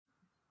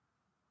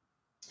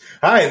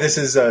Hi, this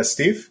is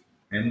Steve.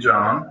 And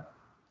John.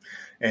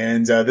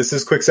 And this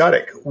is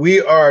Quixotic. We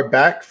are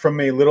back from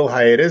a little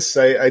hiatus.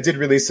 I did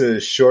release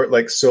a short,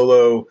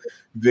 solo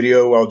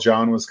video while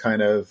John was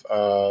kind of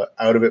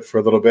out of it for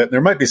a little bit. And there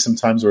might be some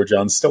times where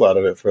John's still out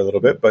of it for a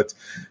little bit, but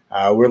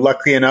we're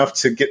lucky enough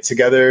to get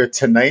together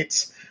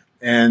tonight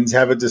and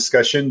have a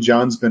discussion.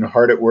 John's been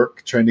hard at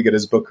work trying to get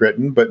his book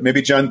written, but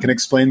maybe John can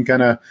explain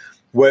kind of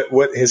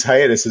what his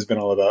hiatus has been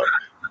all about.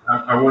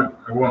 I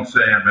won't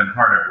say I've been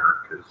hard at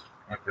work because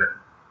I've been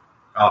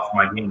off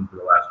my game for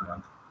the last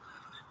month.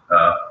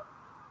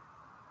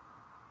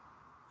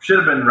 Should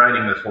have been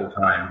writing this whole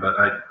time, but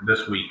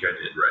this week I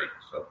did write.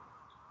 So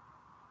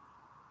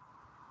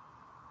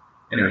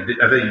anyway,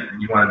 I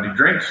think you want to do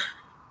drinks?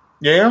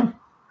 Yeah.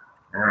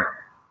 All right.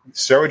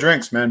 Start with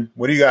drinks, man.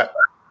 What do you got?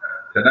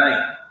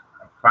 Tonight,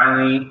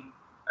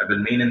 I've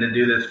been meaning to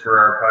do this for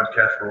our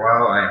podcast for a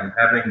while. I am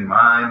having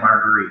my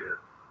margarita.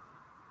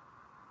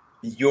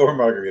 Your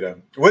margarita.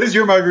 What is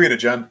your margarita,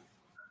 John?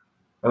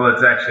 Well,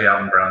 it's actually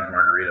Alton Brown's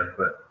margarita,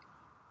 but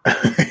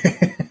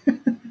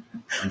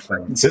I'm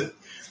playing.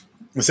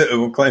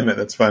 We'll claim it.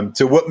 That's fun.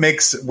 So what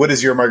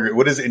is your margarita?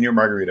 What is in your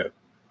margarita?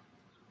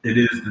 It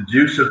is the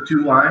juice of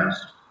 2 limes.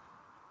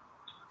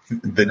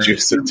 The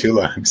juice of 2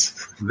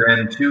 limes.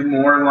 Then 2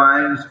 more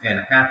limes and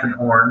half an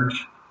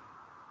orange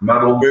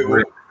muddled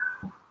with...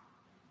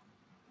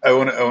 I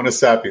want to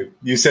stop you.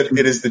 You said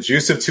it is the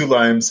juice of 2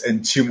 limes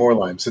and 2 more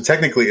limes. So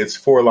technically it's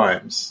 4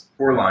 limes.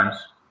 4 limes.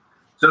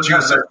 Sometimes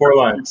juice of 4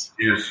 limes.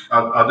 Juice.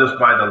 I'll just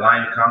buy the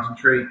lime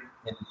concentrate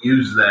and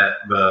use that,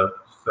 the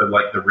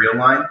real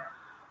lime.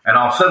 And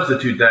I'll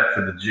substitute that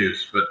for the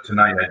juice, but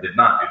tonight I did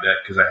not do that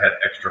because I had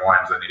extra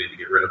limes I needed to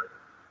get rid of.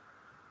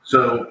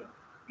 So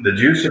the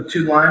juice of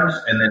 2 limes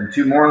and then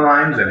 2 more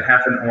limes and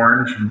half an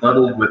orange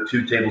muddled with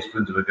 2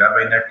 tablespoons of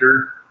agave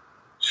nectar,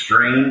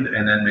 strained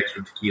and then mixed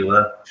with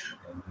tequila.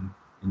 And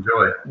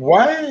enjoy.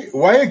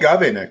 Why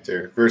agave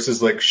nectar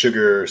versus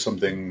sugar or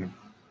something?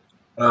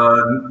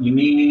 You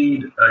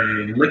need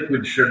a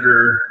liquid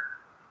sugar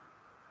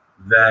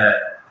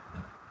that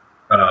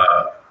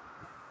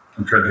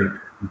I'm trying to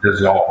think.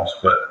 Dissolves,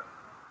 but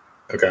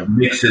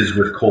mixes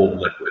with cold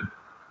liquid,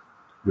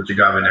 which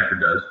agave nectar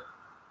does.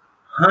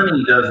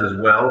 Honey does as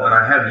well, and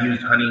I have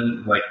used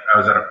honey. I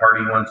was at a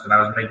party once and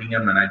I was making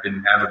them, and I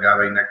didn't have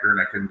agave nectar,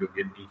 and I couldn't go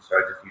get any, so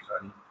I just used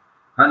honey.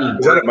 Honey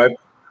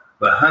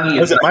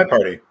was at my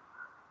party.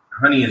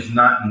 Honey is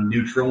not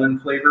neutral in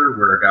flavor,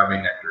 where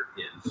agave nectar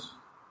is.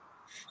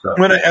 So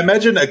when I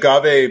imagine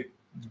agave.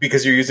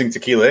 Because you're using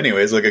tequila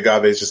anyways,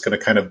 agave is just going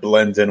to kind of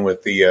blend in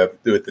with the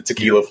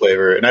tequila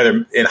flavor and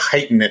either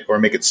heighten it or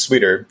make it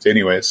sweeter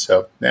anyways.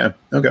 So, yeah.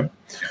 Okay.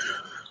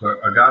 So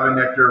agave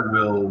nectar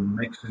will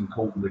mix in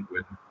cold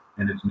liquid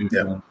and it's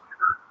neutral in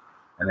flavor,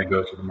 and it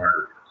goes to the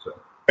margarita. So.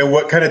 And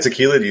what kind of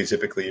tequila do you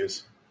typically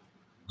use?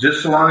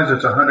 Just so long as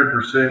it's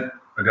 100%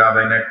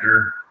 agave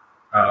nectar.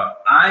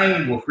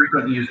 I will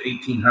frequently use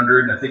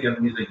 1800. I think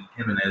I'm using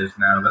Jimenez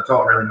now. That's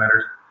all that really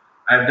matters.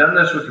 I've done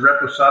this with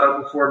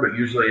Reposado before, but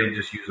usually I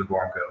just use a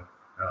Blanco.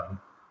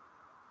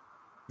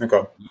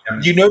 Okay.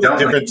 You know the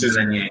difference is...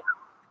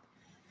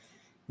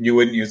 You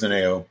wouldn't use an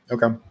AO.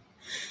 Okay.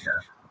 Yeah.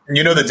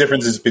 You know the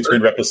differences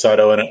between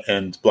Reposado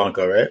and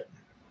Blanco, right?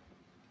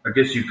 I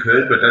guess you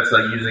could, but that's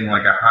like using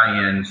a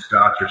high-end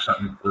scotch or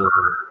something for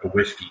a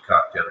whiskey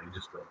cocktail. You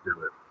just don't do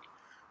it.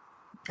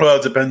 Well,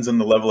 it depends on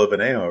the level of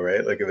an AO,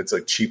 right? If it's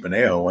cheap an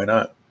AO, why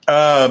not?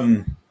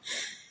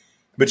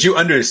 But you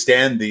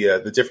understand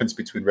the difference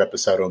between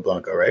Reposado and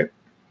Blanco, right?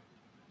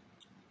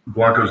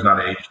 Blanco's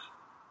not aged.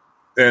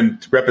 And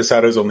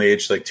Reposado's only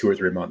aged 2 or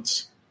 3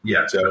 months.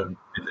 Yeah. So,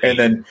 and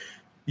then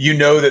you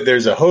know that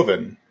there's a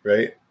Joven,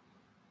 right?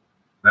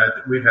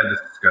 We've had this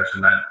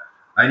discussion.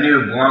 I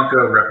knew Blanco,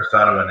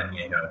 Reposado, and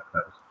Añejo.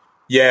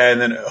 Yeah, and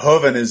then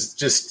Joven is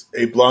just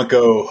a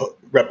Blanco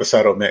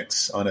Reposado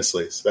mix,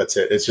 honestly. So that's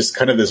it. It's just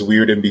kind of this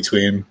weird in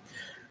between.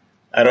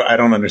 I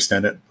don't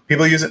understand it.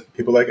 People use it.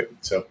 People like it.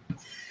 So.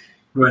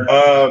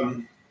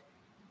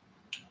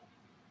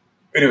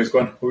 Anyways,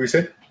 go on. What were you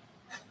saying?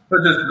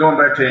 But just going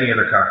back to any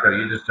other cocktail,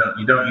 you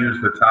don't use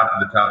the top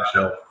of the top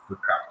shelf for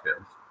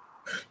cocktails.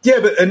 Yeah,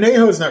 but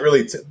añejo is not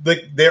really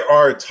there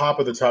are top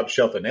of the top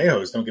shelf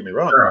añejos. Don't get me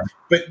wrong, sure.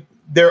 But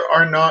there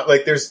are not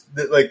there's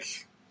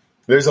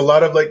a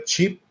lot of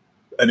cheap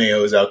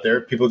añejos out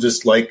there. People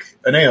just like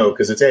añejo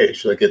because it's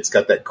aged. It's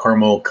got that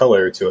caramel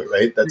color to it,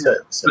 right? That's it.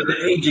 So. But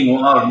the aging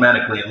will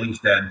automatically at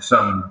least add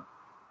some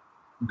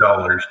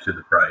dollars to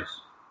the price.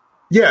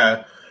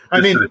 Yeah, I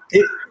mean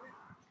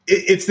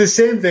it's the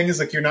same thing as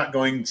you're not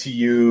going to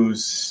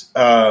use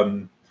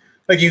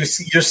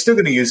you're still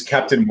going to use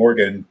Captain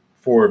Morgan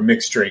for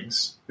mixed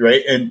drinks,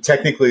 right? And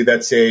technically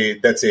that's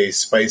a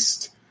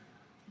spiced.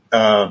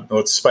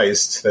 It's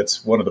spiced.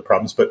 That's one of the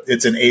problems, but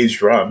it's an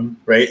aged rum,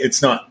 right?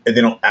 It's not. They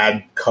don't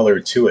add color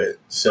to it.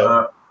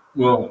 So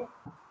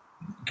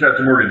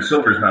Captain Morgan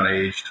Silver is not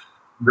aged.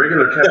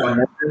 Regular Captain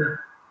Morgan.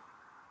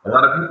 A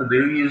lot of people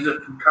do use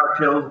it for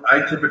cocktails.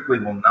 I typically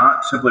will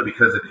not, simply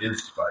because it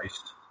is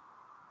spiced.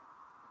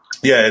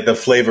 Yeah, the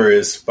flavor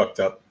is fucked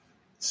up.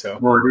 So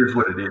it is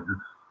what it is.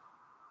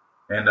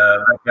 And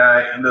that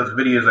guy in those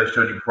videos I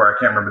showed you before, I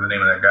can't remember the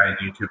name of that guy on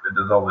YouTube that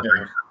does all the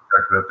drinks.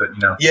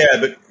 Yeah,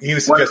 but he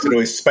was suggested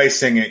always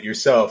spicing it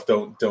yourself.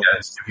 Don't.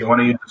 Yes, if you want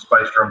to use the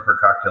spice rum for a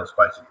cocktail,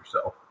 spice it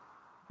yourself.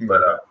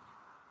 But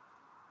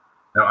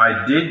now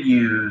I did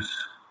use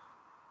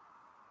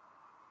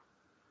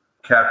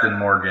Captain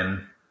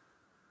Morgan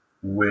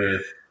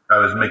with. I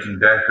was making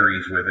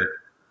daiquiris with it,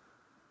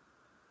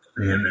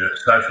 and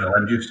aside from the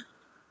lime juice,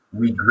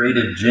 we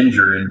grated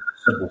ginger in the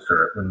simple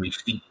syrup. When we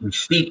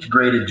steeped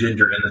grated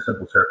ginger in the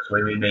simple syrup, so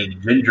we made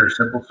ginger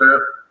simple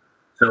syrup.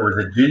 So it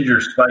was a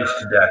ginger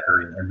spiced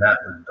daiquiri, and that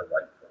was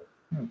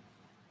delightful.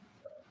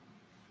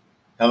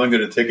 How long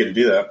did it take you to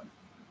do that?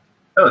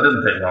 Oh, it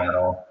doesn't take long at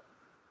all.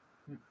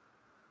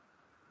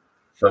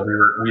 So we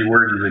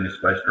were using a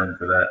spice rum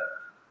for that.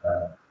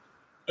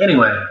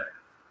 Anyway,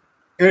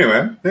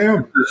 yeah.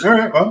 All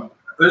right. Well,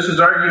 this is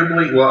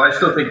arguably. Well, I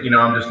still think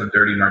I'm just a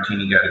dirty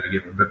martini guy to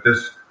begin with, but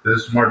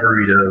this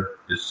margarita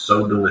is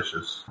so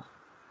delicious.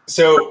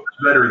 So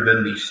it's better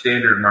than the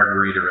standard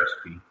margarita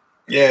recipe.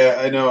 Yeah,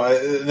 I know.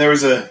 There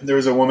was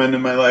a woman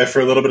in my life for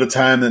a little bit of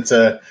time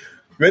that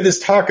read this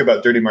talk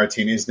about dirty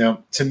martinis.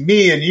 Now, to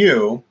me and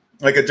you,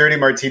 like a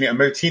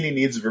martini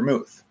needs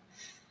vermouth.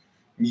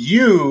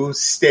 You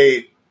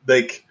state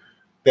like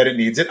that it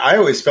needs it. I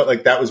always felt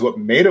like that was what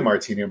made a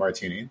martini,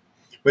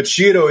 but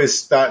she had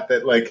always thought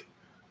that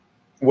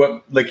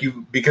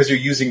because you're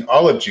using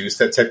olive juice,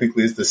 that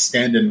technically is the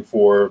stand-in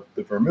for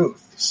the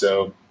vermouth.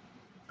 So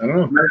I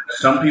don't know.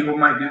 Some people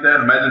might do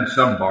that. Imagine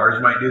some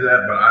bars might do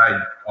that, but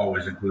I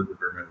always include the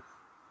vermouth.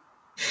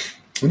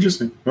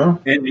 Interesting.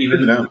 Well, and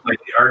even the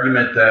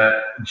argument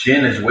that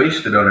gin is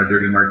wasted on a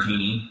dirty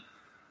martini,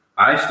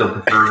 I still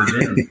prefer the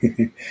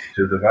gin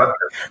to the vodka.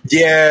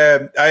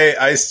 Yeah,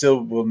 I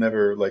still will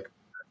never like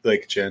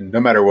gin,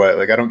 no matter what.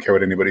 Like I don't care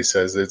what anybody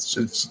says.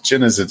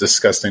 Gin is a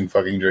disgusting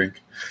fucking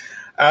drink.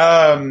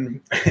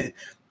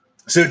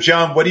 So,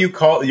 John, what do you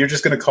call? You're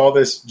just going to call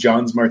this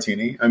John's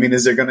Martini? I mean,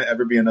 is there going to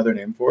ever be another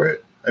name for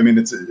it? I mean,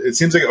 it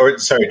seems like,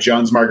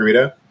 John's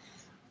Margarita.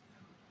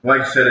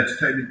 Like I said,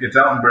 it's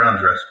Alton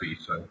Brown's recipe.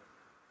 So,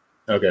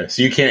 okay,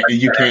 so you can't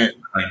claim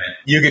it.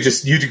 You could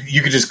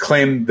just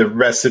claim the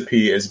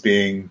recipe as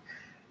being,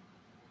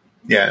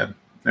 yeah.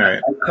 All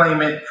right. I'll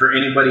claim it for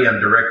anybody I'm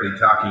directly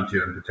talking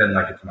to and pretend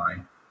like it's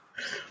mine.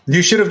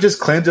 You should have just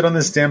claimed it on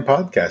this damn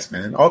podcast,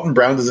 man. Alton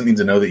Brown doesn't need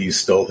to know that you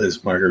stole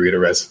his margarita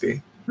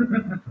recipe.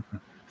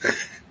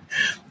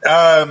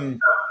 All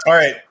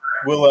right,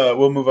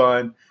 we'll move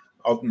on.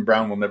 Alton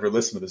Brown will never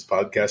listen to this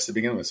podcast to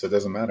begin with, so it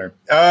doesn't matter.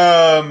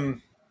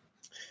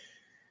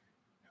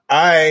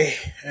 I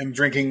am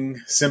drinking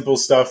simple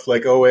stuff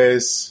like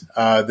always.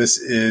 This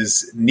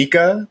is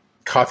Nikka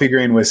coffee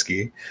grain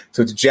whiskey,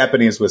 so it's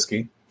Japanese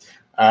whiskey.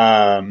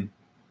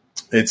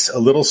 It's a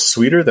little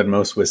sweeter than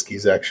most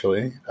whiskeys,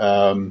 actually.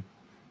 I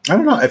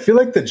don't know. I feel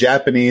like the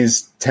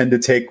Japanese tend to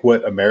take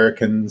what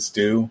Americans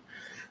do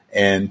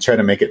and try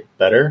to make it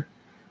better.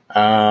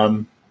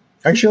 I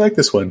actually like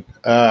this one.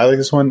 I like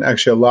this one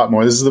actually a lot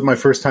more. This is my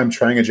first time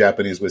trying a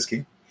Japanese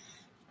whiskey.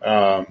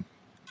 All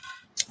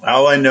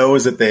I know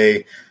is that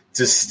they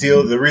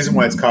distill. The reason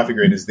why it's coffee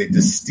grain is they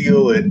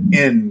distill it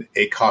in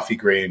a coffee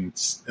grain,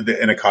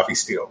 in a coffee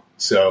still.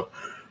 So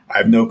I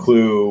have no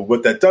clue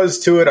what that does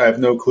to it. I have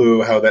no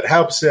clue how that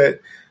helps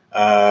it.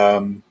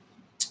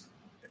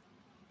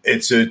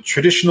 It's a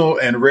traditional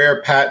and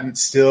rare patent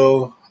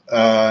still.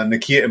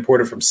 Nakia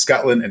imported from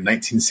Scotland in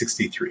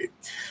 1963.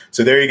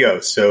 So there you go.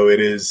 So it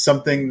is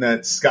something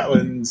that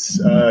Scotland's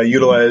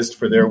utilized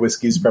for their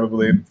whiskeys,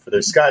 probably for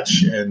their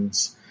Scotch, and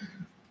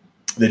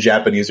the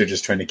Japanese are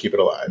just trying to keep it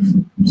alive.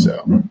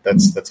 So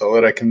that's all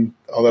that I can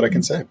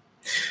say.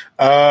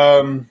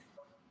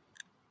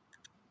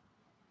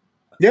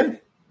 Yeah.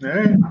 All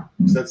right.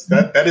 So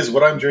that is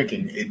what I'm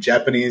drinking, a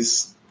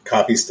Japanese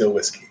coffee still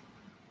whiskey.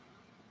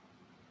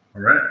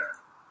 All right.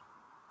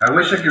 I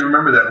wish I could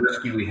remember that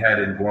whiskey we had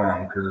in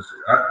Guam, because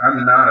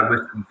I'm not a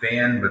whiskey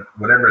fan, but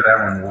whatever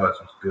that one was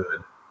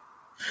good.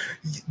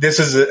 This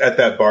is at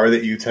that bar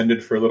that you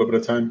attended for a little bit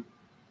of time?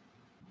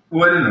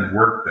 Well, I didn't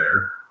work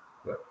there.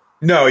 But.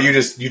 No, you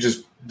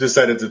just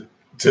decided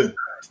to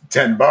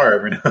attend bar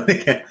every now and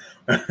again.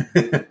 I'm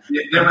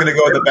going to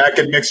go in the back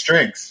and mix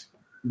drinks.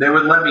 They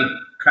would let me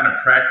kind of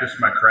practice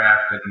my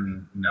craft,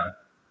 and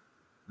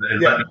they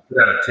let me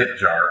put out a tip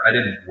jar. I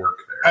didn't work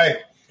there.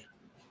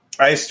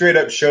 I straight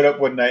up showed up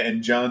one night,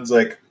 and John's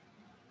like,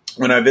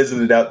 when I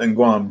visited out in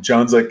Guam,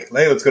 John's like,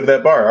 hey, let's go to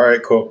that bar. All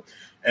right, cool.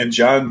 And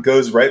John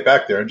goes right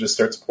back there and just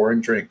starts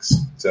pouring drinks.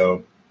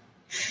 So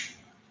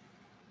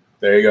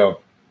there you go.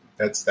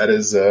 That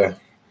is all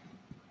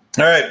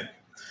right.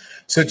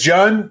 So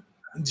John,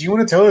 do you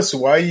want to tell us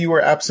why you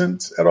were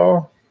absent at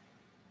all?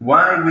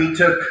 Why we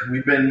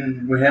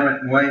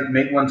haven't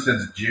made one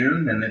since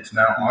June, and it's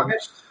now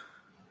August.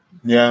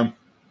 Yeah.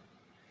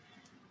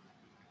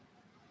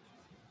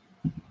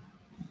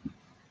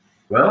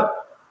 Well,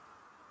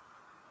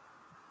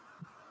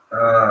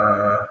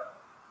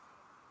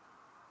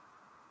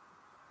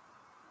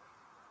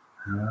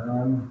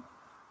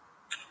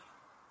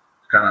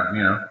 kind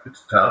of,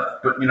 it's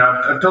tough. But,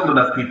 I've told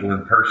enough people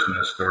in person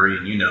this story,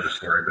 and you know the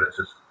story, but it's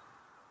just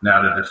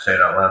now to just say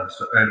it out loud.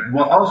 So, and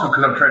also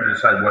because I'm trying to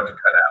decide what to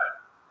cut out.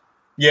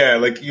 Yeah,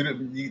 like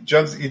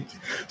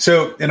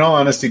so in all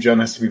honesty, John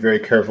has to be very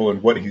careful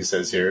in what he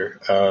says here,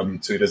 so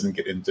he doesn't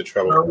get into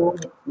trouble.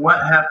 So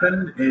what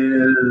happened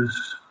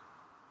is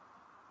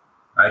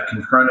I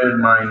confronted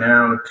my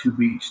now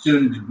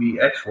soon-to-be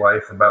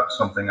ex-wife about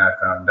something I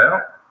found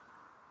out.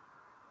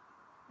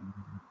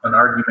 An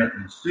argument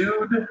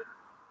ensued,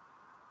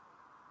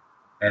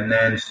 and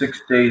then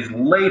 6 days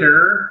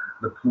later,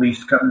 the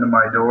police come to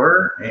my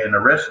door and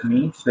arrest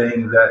me,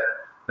 saying that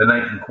the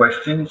night in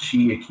question,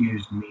 she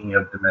accused me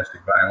of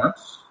domestic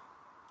violence.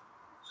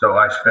 So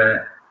I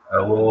spent a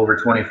little over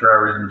 24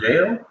 hours in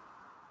jail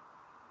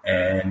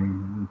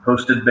and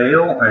posted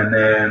bail. And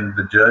then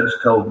the judge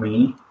told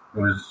me, it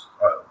was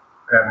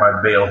at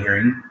my bail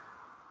hearing,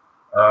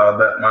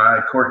 that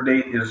my court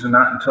date is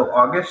not until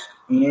August,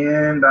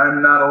 and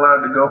I'm not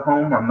allowed to go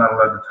home. I'm not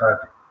allowed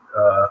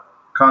to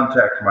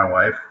contact my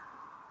wife.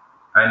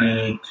 I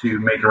need to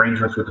make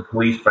arrangements with the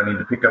police if I need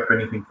to pick up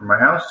anything from my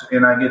house,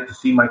 and I get to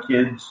see my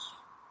kids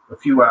a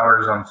few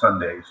hours on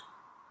Sundays.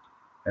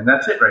 And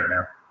that's it right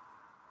now.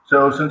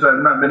 So since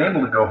I've not been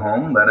able to go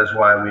home, that is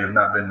why we have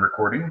not been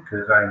recording,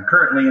 because I am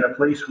currently in a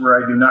place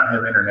where I do not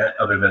have internet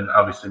other than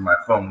obviously my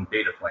phone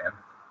data plan,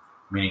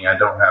 meaning I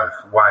don't have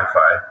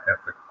Wi-Fi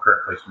at the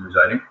current place I'm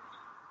residing.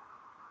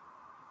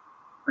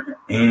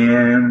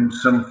 And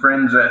some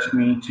friends asked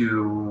me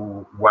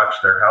to watch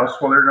their house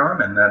while they're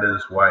gone, and that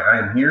is why I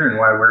am here and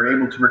why we're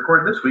able to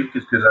record this week,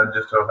 is because I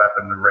just so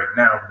happen to right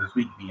now this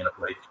week be in a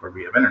place where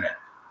we have internet,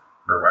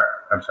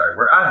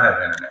 where I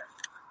have internet.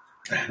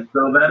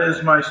 So that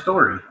is my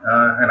story,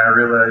 and I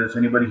realize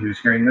anybody who's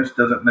hearing this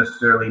doesn't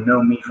necessarily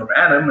know me from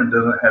Adam and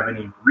doesn't have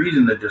any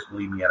reason to just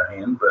leave me out of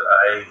hand, but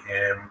I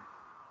am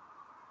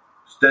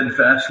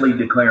steadfastly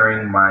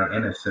declaring my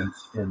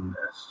innocence in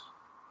this.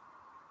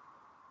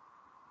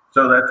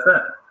 So that's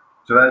that.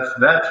 So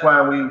that's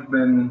why we've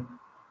been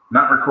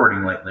not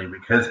recording lately,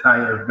 because I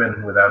have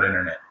been without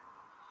internet.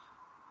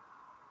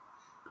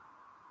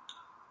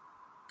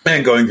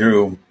 And going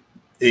through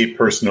a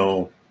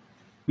personal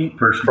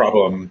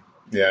problem.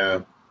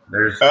 Yeah.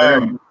 There's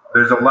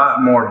a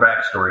lot more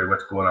backstory to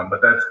what's going on,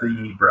 but that's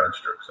the broad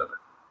strokes of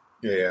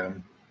it. Yeah.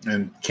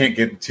 And can't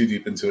get too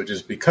deep into it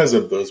just because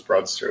of those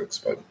broad strokes.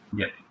 But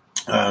yeah.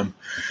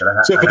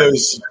 So for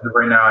those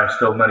right now, I've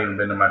still not even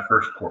been to my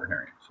first court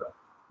hearing. So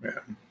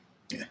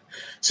yeah.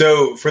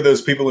 So for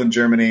those people in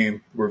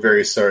Germany, we're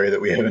very sorry that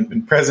we haven't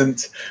been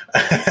present.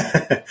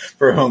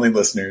 For only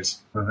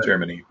listeners,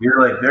 Germany.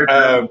 You're like, they're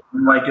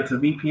like, it's a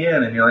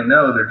VPN, and you're like,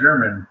 no, they're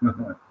German.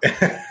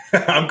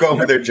 I'm going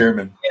with their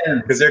German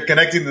because they're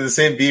connecting to the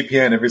same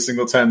VPN every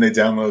single time they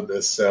download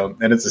this. So,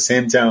 and it's the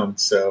same town.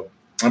 So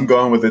I'm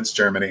going with it's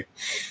Germany.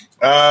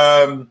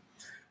 I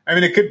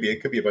mean, it could be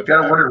a bunch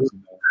of wonder who's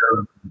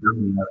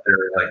Germany out there,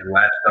 like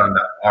latched on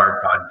to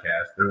our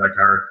podcast. They're like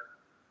our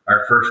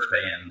first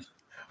fans.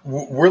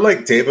 We're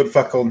like David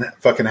fucking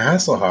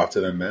Hasselhoff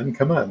to them, man.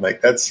 Come on, like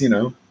that's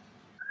we're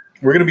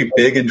gonna be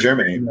big in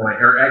Germany.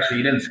 Or actually,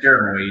 you didn't scare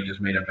them away; you just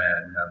made them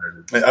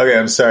mad. Okay,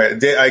 I'm sorry.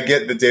 I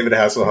get that David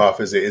Hasselhoff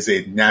is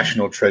a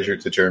national treasure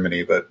to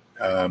Germany, but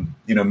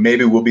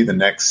maybe we'll be the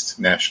next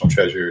national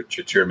treasure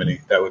to Germany.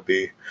 That would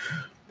be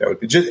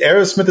just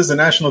Aerosmith is a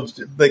national,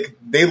 like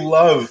they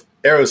love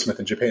Aerosmith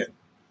in Japan,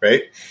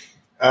 right?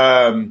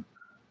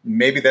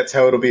 Maybe that's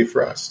how it'll be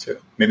for us too.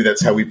 Maybe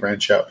that's how we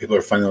branch out. People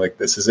are finally like,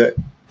 this is it.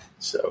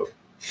 So,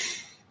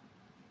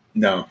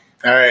 no.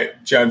 All right.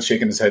 John's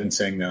shaking his head and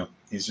saying no.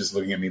 He's just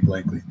looking at me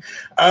blankly.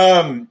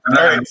 All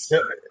right.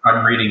 So,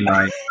 I'm reading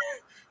what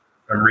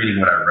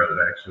I wrote,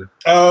 actually.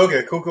 Oh,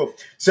 okay. Cool.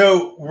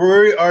 So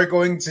we are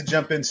going to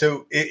jump in.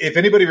 So if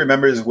anybody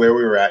remembers where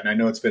we were at, and I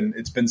know it's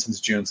been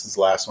since June, since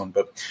the last one,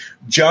 but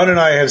John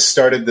and I have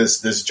started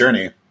this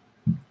journey.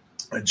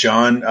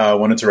 John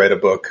wanted to write a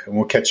book, and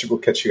we'll catch you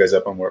guys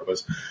up on where it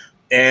was.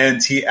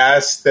 And he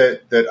asked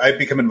that I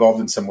become involved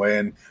in some way.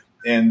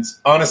 And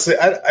honestly,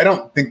 I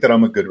don't think that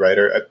I'm a good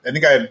writer. I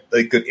think I have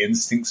like good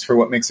instincts for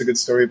what makes a good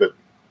story, but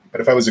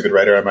if I was a good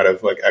writer, I might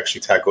have like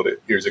actually tackled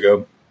it years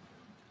ago.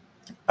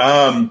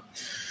 But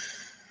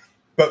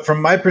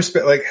from my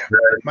perspective, like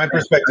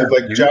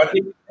John,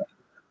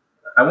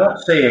 I won't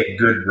say a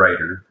good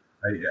writer.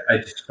 I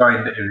just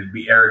find that it would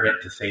be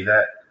arrogant to say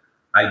that.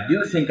 I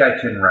do think I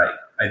can write.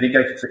 I think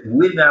I can say,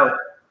 without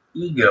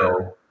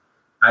ego,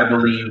 I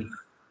believe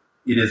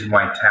it is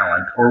my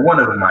talent or one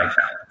of my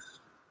talents.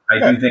 I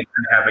do think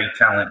I have a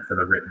talent for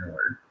the written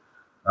word.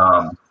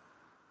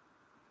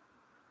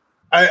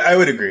 I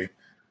would agree.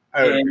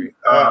 I would agree.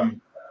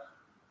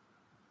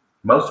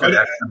 Most of it,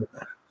 I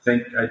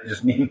think I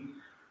just need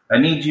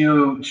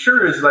you,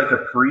 sure, as like a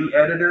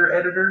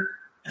pre-editor,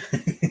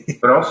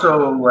 but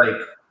also like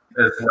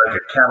as like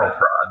a cattle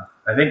prod.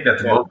 I think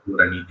that's mostly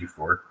what I need you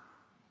for.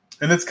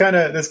 And that's kind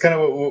of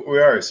what we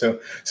are. So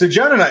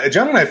John and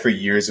I for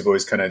years have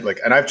always kind of like,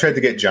 and I've tried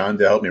to get John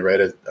to help me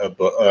write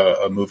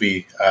a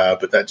movie,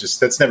 but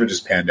that's never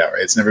just panned out,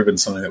 right? It's never been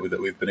something that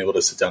we've been able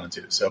to sit down and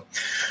do. So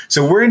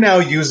we're now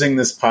using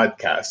this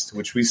podcast,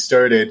 which we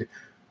started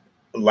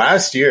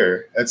last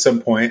year at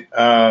some point,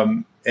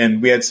 and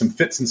we had some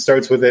fits and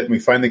starts with it, and we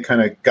finally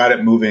kind of got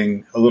it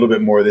moving a little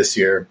bit more this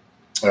year,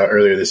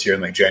 earlier this year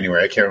in like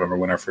January. I can't remember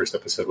when our first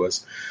episode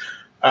was.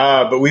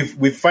 But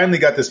we've finally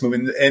got this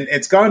moving, and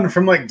it's gone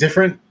from like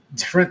different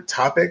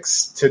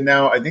topics to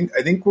now. I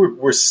think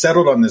we're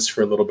settled on this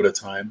for a little bit of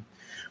time.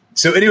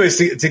 So, anyways,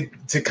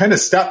 to kind of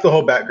stop the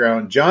whole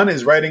background, John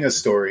is writing a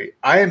story.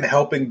 I am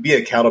helping be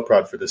a cattle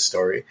prod for this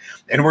story,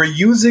 and we're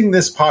using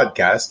this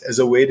podcast as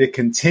a way to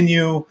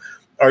continue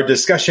our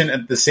discussion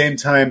at the same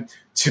time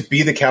to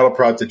be the cattle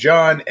prod to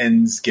John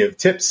and give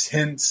tips,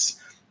 hints,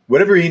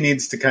 whatever he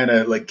needs to kind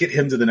of like get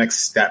him to the next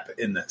step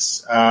in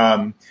this.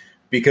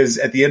 Because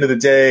at the end of the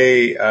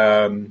day,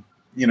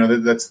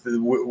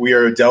 we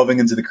are delving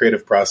into the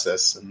creative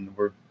process, and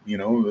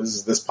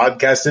this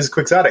podcast is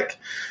Quixotic.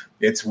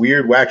 It's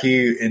weird,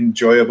 wacky,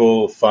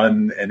 enjoyable,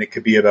 fun, and it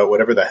could be about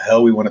whatever the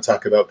hell we want to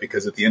talk about.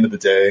 Because at the end of the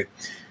day,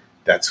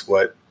 that's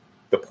what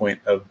the point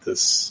of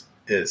this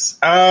is.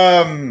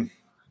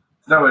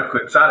 It's not what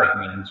Quixotic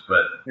means,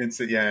 but it's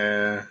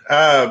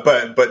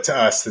but to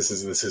us, this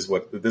is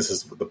what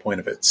the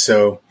point of it.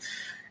 So,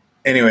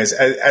 anyways,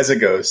 as it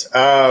goes.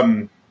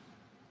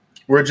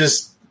 We're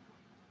just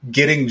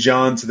getting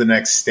John to the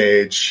next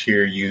stage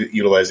here,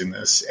 utilizing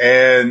this.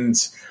 And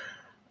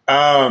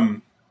I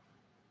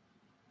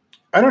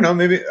don't know,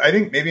 I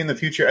think maybe in the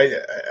future,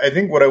 I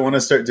think what I want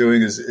to start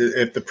doing is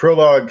if the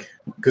prologue,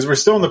 because we're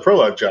still in the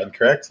prologue, John,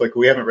 correct? Like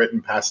we haven't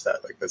written past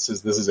that. Like this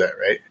is it,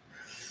 right?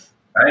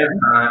 I have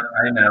not.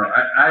 I know.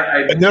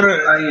 No.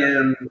 I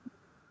am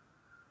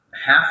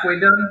halfway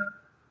done.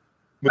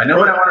 I know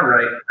what I want to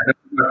write. I know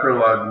what my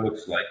prologue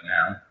looks like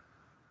now.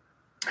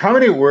 How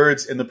many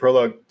words in the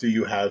prologue do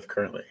you have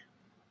currently?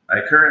 I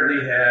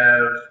currently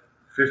have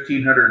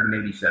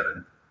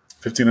 1,587.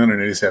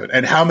 1,587.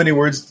 And how many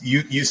words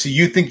you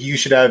think you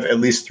should have at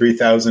least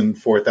 3,000,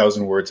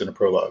 4,000 words in a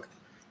prologue?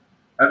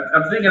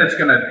 I'm thinking it's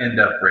going to end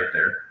up right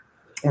there.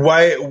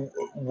 Why?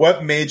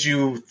 What made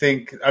you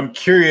think? I'm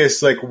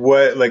curious,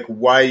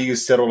 why you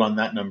settled on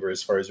that number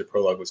as far as your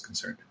prologue was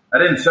concerned. I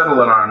didn't settle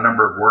it on a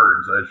number of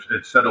words.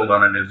 It settled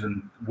on it as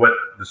in what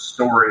the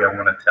story I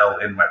want to tell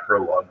in my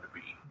prologue to be.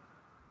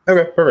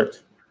 Okay,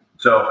 perfect.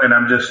 So, and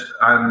I'm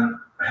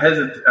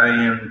hesitant. I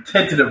am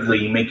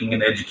tentatively making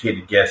an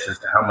educated guess as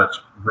to how much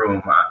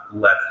room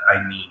left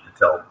I need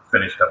to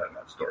finish telling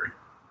that story.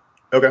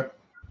 Okay.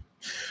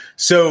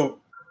 So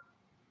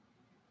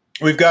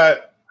we've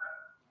got.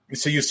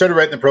 So you started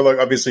writing the prologue.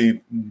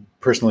 Obviously,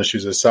 personal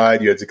issues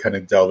aside, you had to kind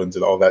of delve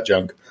into all that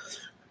junk.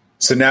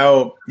 So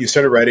now you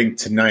started writing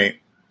tonight,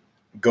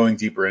 going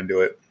deeper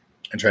into it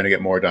and trying to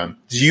get more done.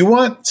 Do you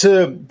want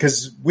to,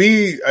 because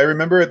I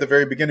remember at the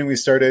very beginning we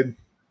started,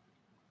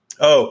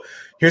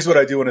 here's what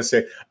I do want to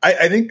say.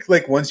 I think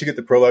like once you get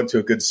the prologue to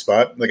a good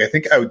spot, like I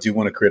think I do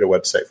want to create a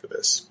website for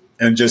this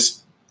and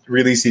just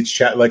release each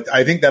chat. Like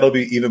I think that'll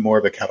be even more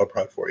of a cattle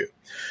prod for you.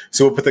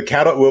 So we'll put the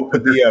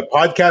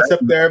podcast up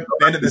there,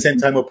 and at the same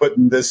time we'll put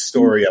this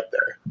story up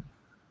there.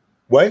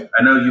 What?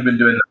 I know you've been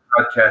doing the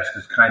podcast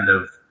as kind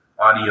of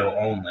audio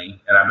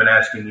only, and I've been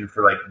asking you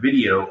for like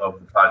video of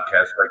the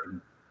podcast,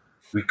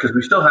 because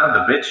we still have the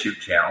BitChute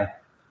channel.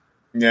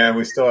 Yeah,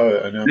 we still have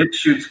it. I know.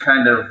 BitChute's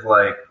kind of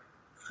like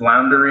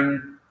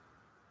floundering.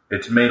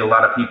 It's made a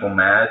lot of people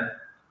mad.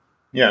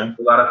 Yeah.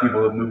 A lot of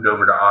people have moved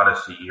over to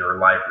Odyssey or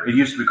Library. It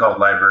used to be called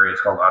Library.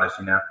 It's called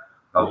Odyssey now.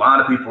 A lot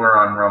of people are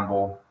on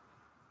Rumble.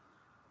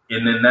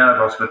 And then now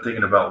I've also been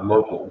thinking about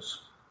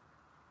locals.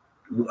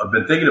 I've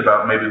been thinking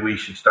about maybe we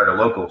should start a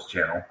locals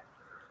channel.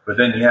 But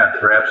then,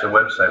 perhaps a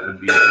website would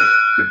be a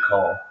good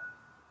call.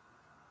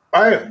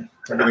 All right.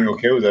 Everything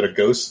okay? Was that a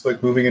ghost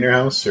like moving in your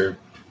house, or?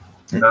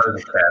 No,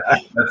 it's a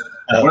cat. That's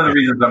one of the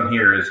reasons I'm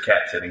here is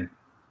cat sitting.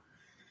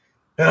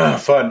 Oh,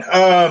 fun.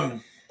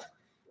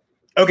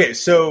 Okay,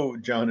 so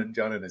John and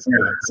his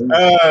cats.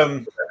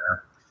 I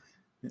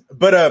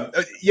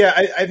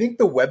think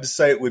the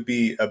website would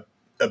be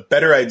a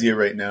better idea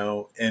right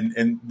now,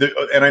 and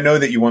I know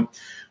that you want,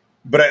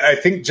 but I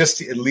think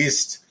just at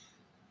least,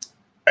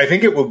 I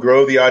think it will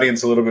grow the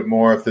audience a little bit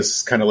more if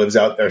this kind of lives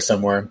out there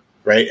somewhere,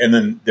 right? And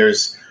then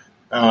there's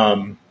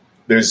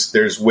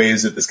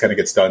ways that this kind of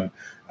gets done,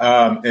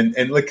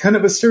 and like kind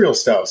of a serial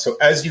style. So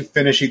as you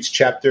finish each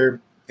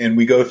chapter and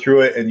we go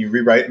through it and you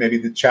rewrite maybe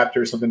the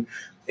chapter or something,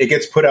 it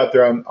gets put out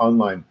there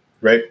online,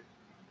 right?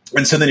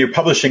 And so then you're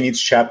publishing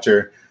each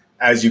chapter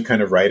as you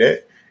kind of write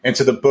it. And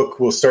so the book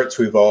will start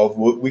to evolve.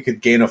 We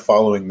could gain a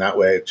following that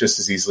way just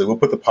as easily. We'll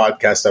put the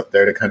podcast up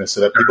there to kind of so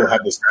that people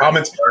have this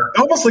comments.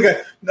 Almost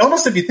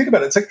if you think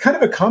about it, it's like kind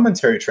of a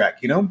commentary track.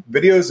 You know,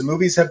 videos and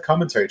movies have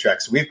commentary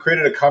tracks. We've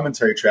created a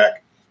commentary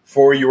track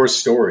for your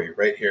story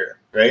right here,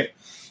 right?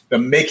 The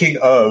making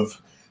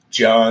of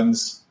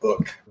John's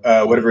book.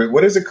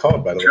 What is it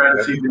called, by the way? Trying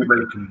to see if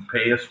anybody can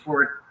pay us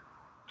for it.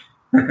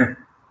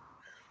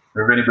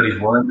 Or if anybody's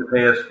willing to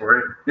pay us for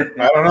it.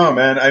 I don't know,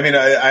 man. I mean,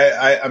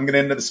 I'm going to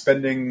end up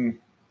spending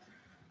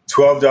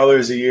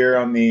 $12 a year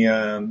on the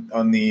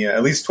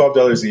at least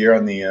 $12 a year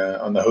on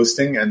the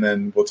hosting, and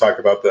then we'll talk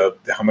about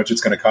how much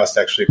it's going to cost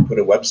to actually put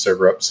a web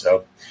server up.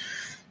 So,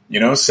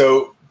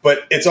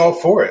 but it's all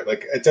for it.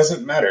 Like, it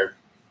doesn't matter.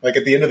 Like,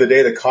 at the end of the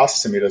day, the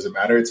cost to me doesn't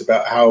matter. It's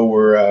about how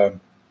we're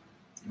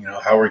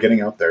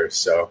getting out there.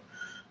 So,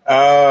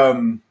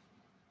 that's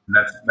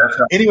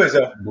how. Anyways,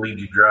 bleed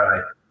you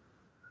dry.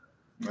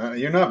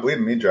 You're not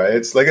bleeding me dry.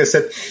 It's like I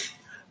said,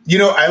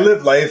 I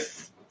live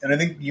life, and I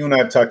think you and I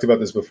have talked about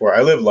this before.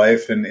 I live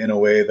life in a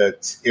way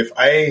that if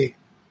I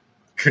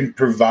can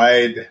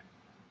provide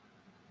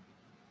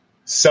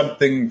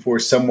something for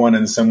someone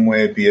in some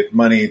way, be it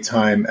money,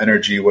 time,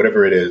 energy,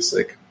 whatever it is,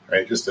 like,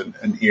 right, just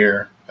an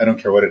ear, I don't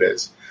care what it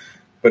is.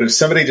 But if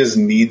somebody just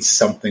needs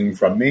something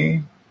from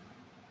me,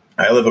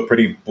 I live a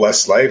pretty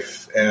blessed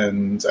life,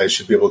 and I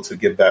should be able to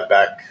give that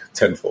back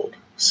tenfold.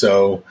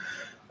 So,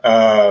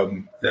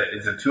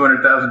 is a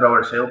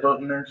 $200,000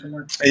 sailboat in there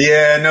somewhere?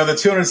 Yeah, no, the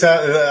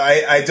 200,000.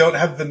 I don't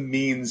have the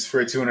means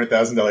for a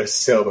 $200,000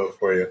 sailboat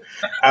for you.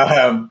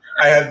 I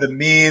have the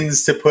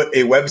means to put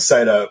a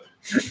website up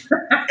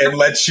and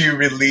let you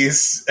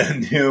release a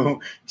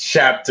new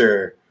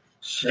chapter.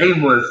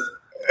 Shameless.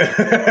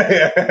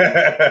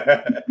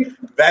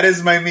 That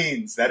is my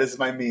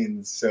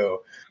means.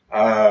 So,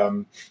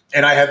 and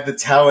I have the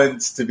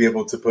talent to be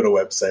able to put a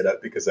website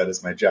up because that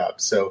is my job.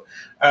 So,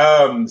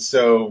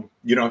 so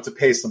you don't have to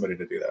pay somebody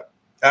to do that.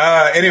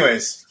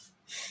 Anyways,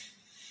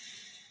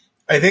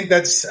 I think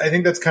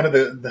that's kind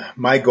of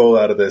my goal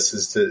out of this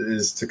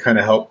is to kind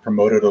of help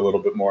promote it a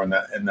little bit more in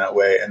that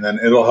way, and then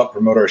it'll help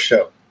promote our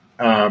show.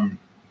 And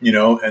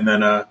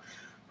then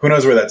who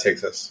knows where that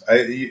takes us?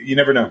 You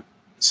never know.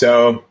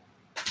 So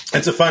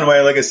it's a fun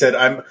way. Like I said,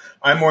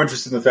 I'm more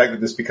interested in the fact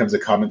that this becomes a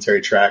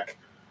commentary track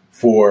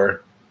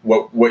for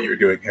what you're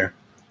doing here.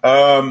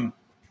 All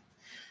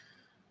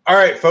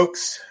right,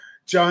 folks.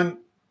 John,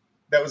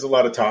 that was a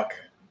lot of talk.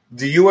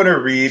 Do you want to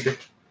read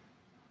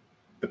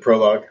the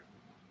prologue?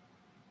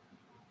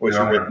 Do you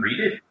want to read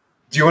it?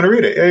 Do you want to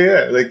read it?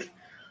 Yeah. Like,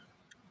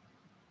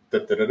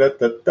 This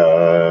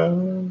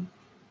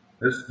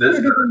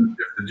if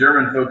the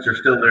German folks are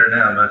still there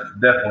now, that's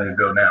definitely a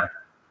go now.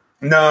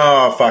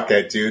 No, fuck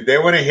it, dude. They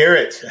want to hear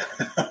it.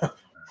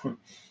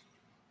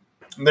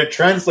 They're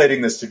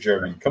translating this to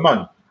German. Come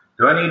on.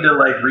 Do I need to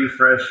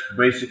refresh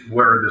basic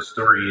where the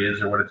story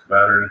is or what it's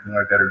about or anything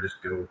like that, or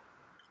just go?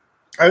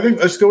 I think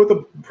let's go with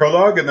the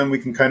prologue, and then we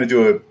can kind of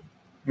do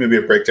maybe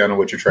a breakdown of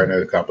what you're trying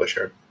to accomplish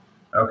here.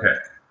 Okay.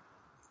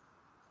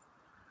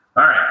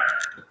 All right.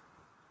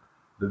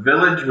 The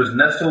village was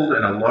nestled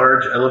in a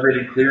large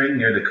elevated clearing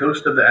near the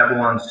coast of the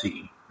Avalon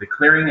Sea. The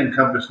clearing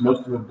encompassed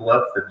most of a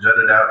bluff that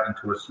jutted out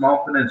into a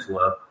small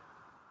peninsula,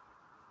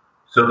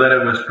 so that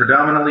it was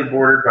predominantly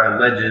bordered by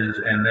ledges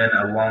and then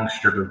a long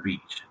strip of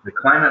beach. The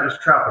climate was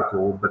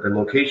tropical, but the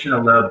location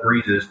allowed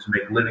breezes to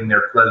make living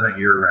there pleasant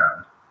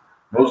year-round.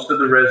 Most of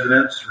the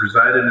residents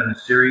resided in a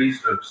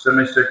series of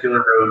semicircular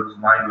roads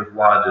lined with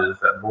lodges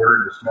that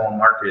bordered the small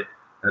market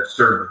that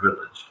served the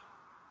village.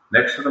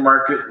 Next to the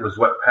market was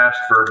what passed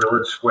for a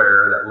village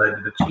square that led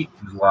to the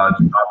chieftain's lodge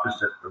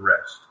opposite the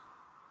rest.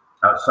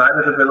 Outside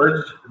of the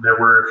village, there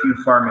were a few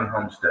farming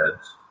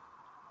homesteads,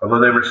 although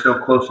they were still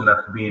close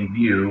enough to be in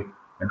view,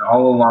 and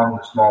all along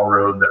the small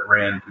road that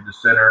ran through the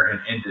center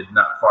and ended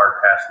not far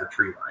past the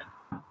tree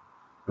line.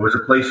 It was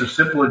a place of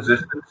simple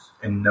existence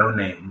and no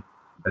name.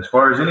 As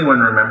far as anyone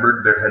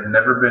remembered, there had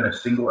never been a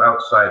single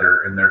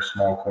outsider in their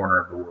small corner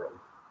of the world.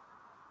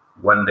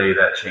 One day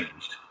that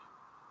changed.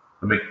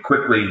 Let me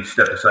quickly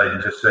step aside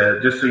and just say,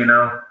 just so you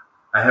know,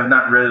 I have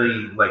not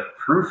really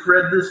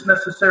proofread this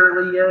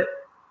necessarily yet.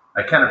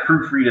 I kind of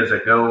proofread as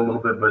I go a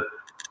little bit, but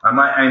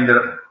I ended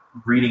up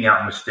reading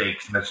out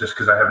mistakes, and that's just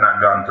because I have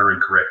not gone through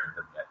and corrected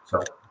them yet.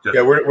 So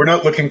we're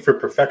not looking for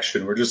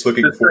perfection. We're just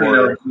looking for.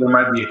 There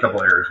might be a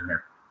couple errors in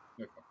here.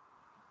 Okay.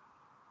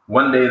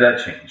 One day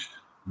that changed.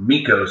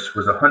 Mikos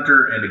was a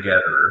hunter and a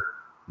gatherer,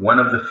 one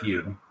of the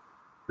few.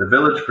 The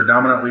village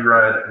predominantly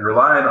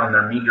relied on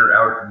their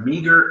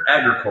meager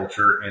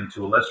agriculture and,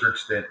 to a lesser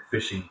extent,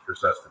 fishing for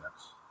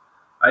sustenance.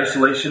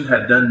 Isolation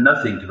had done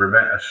nothing to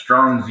prevent a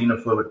strong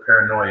xenophobic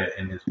paranoia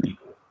in his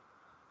people,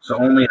 so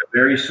only a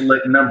very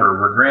select number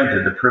were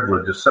granted the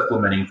privilege of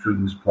supplementing food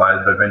and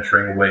supplies by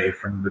venturing away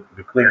from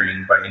the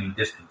clearing by any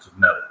distance of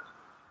note.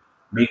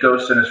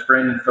 Mikos and his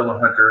friend and fellow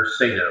hunter,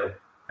 Sato,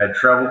 had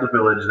left the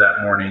village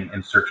that morning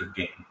in search of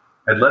game.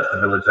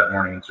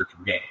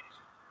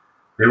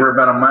 They were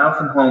about a mile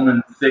from home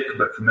in thick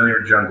but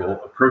familiar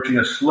jungle, approaching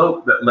a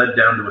slope that led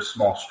down to a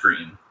small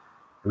stream.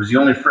 It was the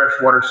only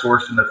freshwater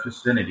source in the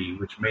vicinity,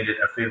 which made it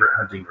a favorite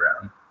hunting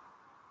ground.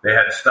 They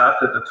had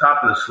stopped at the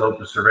top of the slope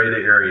to survey the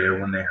area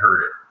when they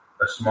heard it,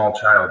 a small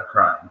child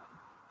crying.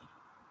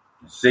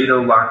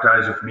 Sato locked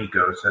eyes with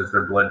Mikos as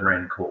their blood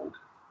ran cold.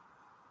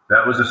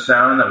 That was a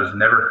sound that was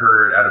never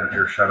heard out of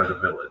earshot of the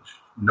village.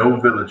 No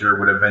villager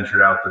would have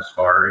ventured out this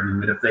far, and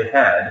even if they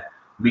had,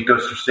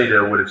 Mikos or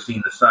Sato would have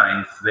seen the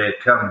signs they had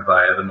come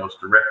via the most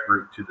direct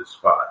route to the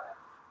spot.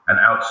 An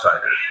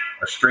outsider,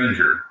 a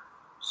stranger,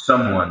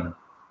 someone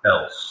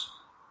else.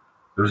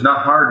 It was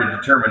not hard to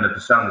determine that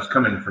the sound was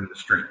coming from the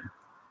stream.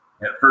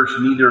 At first,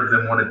 neither of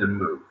them wanted to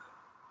move.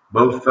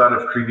 Both thought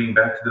of creeping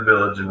back to the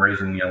village and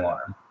raising the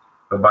alarm.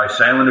 But by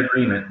silent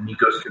agreement,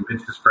 Mikos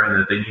convinced his friend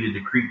that they needed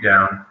to creep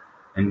down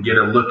and get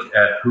a look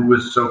at who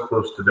was so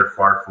close to their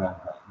far-flung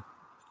home.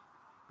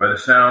 By the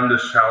sound,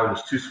 this child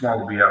was too small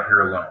to be out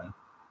here alone.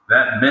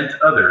 That meant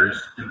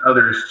others, and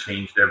others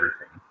changed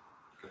everything.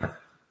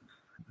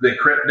 They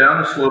crept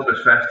down the slope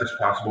as fast as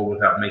possible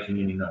without making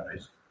any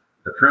noise.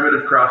 The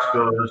primitive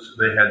crossbows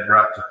they had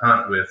brought to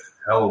hunt with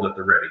held at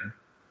the ready.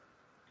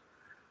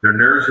 Their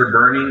nerves were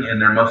burning,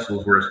 and their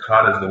muscles were as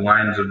taut as the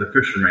lines of the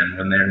fishermen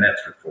when their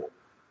nets were full.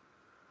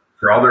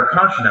 For all their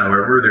caution,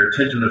 however, their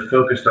attention was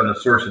focused on the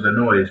source of the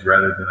noise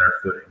rather than their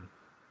footing.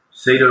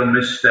 Sato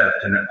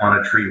misstepped on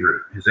a tree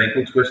root. His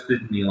ankle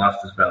twisted, and he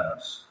lost his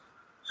balance.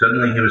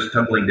 Suddenly, he was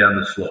tumbling down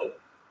the slope.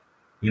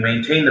 He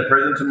maintained the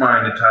presence of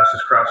mind to toss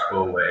his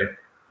crossbow away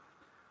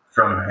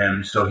from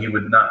him so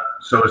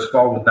his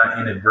fall would not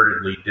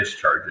inadvertently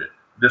discharge it.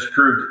 This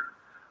proved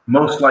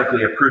most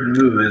likely a prudent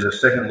move, as a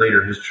second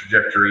later his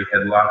trajectory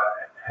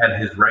had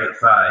his right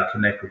thigh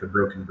connect with a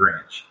broken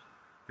branch.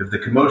 If the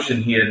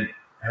commotion he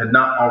had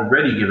not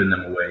already given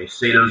them away,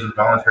 Sato's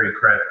involuntary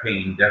cry of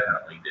pain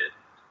definitely did.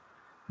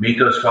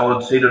 Mikos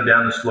followed Sato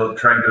down the slope,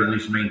 trying to at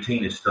least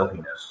maintain his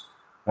stealthiness.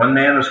 One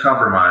man was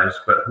compromised,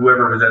 but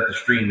whoever was at the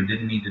stream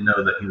didn't need to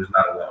know that he was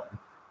not alone.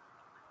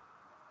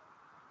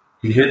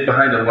 He hid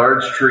behind a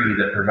large tree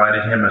that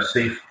provided him a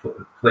safe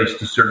place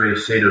to survey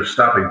Sato's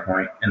stopping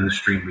point and the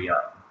stream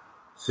beyond.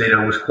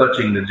 Sato was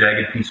clutching the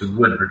jagged piece of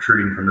wood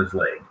protruding from his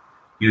leg.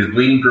 He was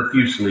bleeding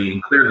profusely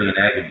and clearly in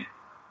agony,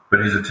 but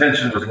his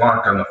attention was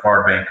locked on the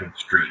far bank of the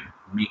stream.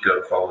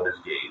 Miko followed his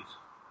gaze.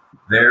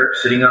 There,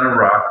 sitting on a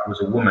rock,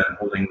 was a woman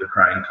holding the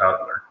crying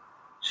toddler.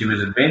 She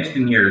was advanced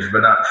in years,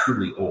 but not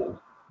truly old.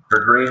 Her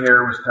gray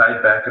hair was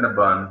tied back in a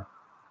bun,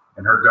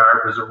 and her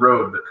garb was a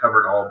robe that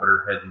covered all but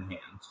her head and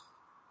hands.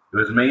 It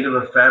was made of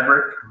a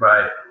fabric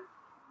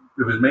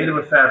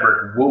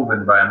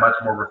woven by a much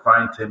more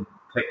refined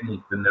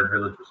technique than their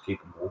village was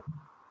capable,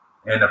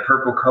 and a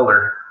purple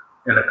color,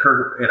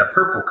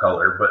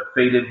 but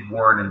faded,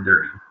 worn, and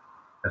dirty.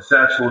 A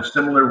satchel of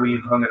similar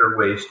weave hung at her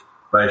waist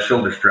by a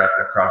shoulder strap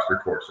across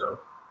her torso.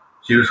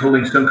 She was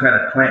holding some kind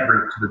of plant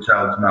root to the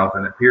child's mouth,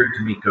 and it appeared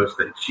to Mikos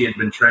that she had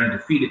been trying to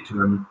feed it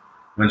to him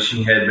when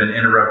she had been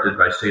interrupted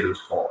by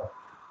Sato's fall.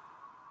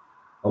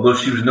 Although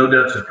she was no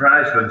doubt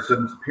surprised by the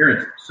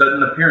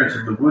sudden appearance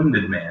of the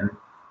wounded man,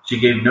 she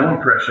gave no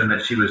impression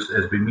that she was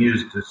as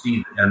bemused to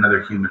see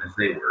another human as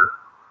they were.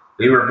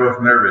 They were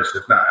both nervous,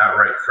 if not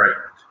outright frightened.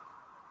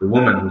 The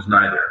woman was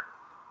neither.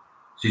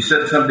 She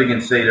said something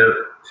to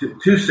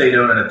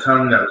Sato in a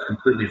tongue that was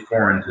completely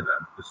foreign to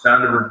them. The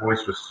sound of her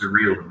voice was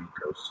surreal to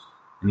Mikos,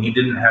 and he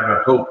didn't have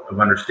a hope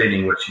of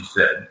understanding what she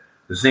said.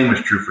 The same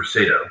was true for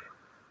Sato.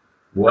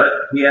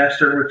 "What?" he asked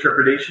her with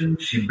trepidation.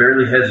 She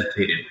barely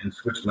hesitated and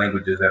switched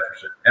languages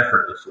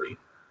effortlessly.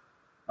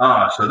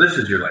 "Ah, so this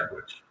is your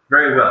language.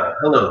 Very well.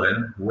 Hello,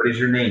 then. What is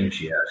your name?"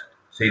 she asked.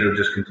 Sato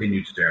just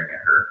continued staring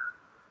at her.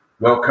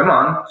 "Well, come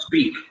on,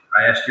 speak.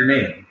 I asked your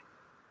name."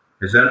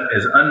 As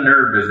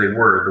unnerved as they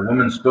were, the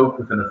woman spoke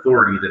with an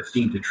authority that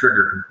seemed to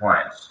trigger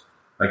compliance.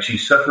 Like she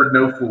suffered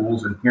no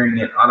fools, and hearing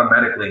it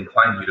automatically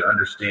inclined you to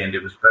understand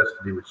it was best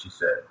to do what she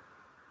said.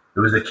 It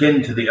was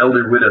akin to the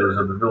elder widows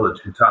of the village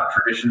who taught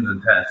traditions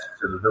and tasks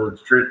to the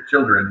village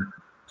children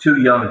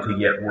too young to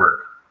yet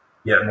work,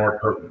 yet more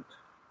potent.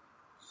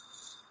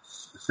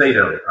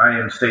 "Sato, I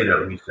am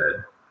Sato," he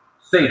said.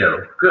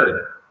 "Sato,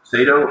 good.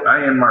 Sato, I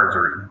am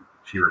Marjorie,"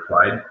 she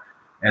replied,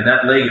 "and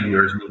that leg of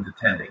yours needs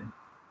attending."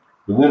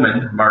 The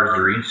woman,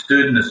 Marjorie,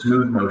 stood in a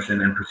smooth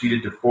motion and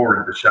proceeded to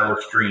ford the shallow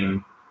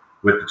stream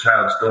with the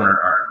child still in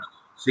her arms.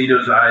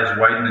 Sato's eyes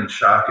widened in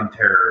shock and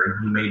terror,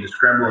 and he made to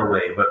scramble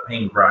away, but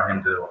pain brought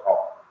him to a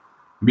halt.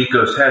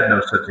 Mikos had no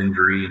such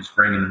injury and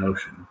sprang into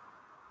motion.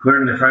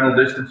 Clearing the final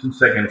distance in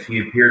seconds, he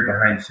appeared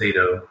behind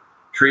Sato,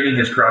 training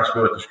his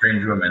crossbow at the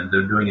strange woman,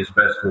 though doing his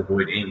best to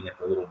avoid aiming at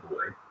the little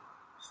boy.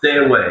 "Stay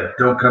away.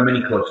 Don't come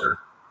any closer."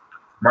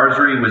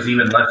 Marjorie was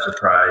even less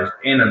surprised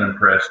and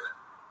unimpressed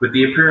with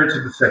the appearance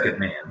of the second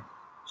man.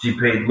 She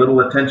paid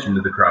little attention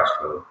to the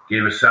crossbow,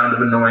 gave a sound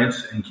of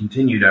annoyance, and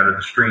continued out of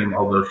the stream,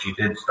 although she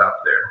did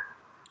stop there.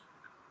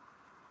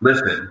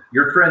 "Listen,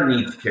 your friend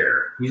needs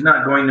care. He's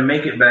not going to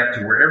make it back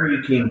to wherever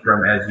you came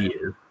from as he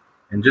is.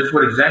 And just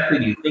what exactly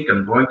do you think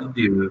I'm going to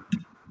do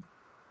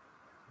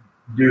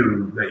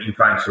that you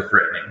find so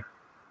threatening?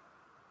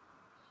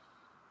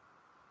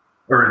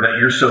 Or that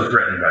you're so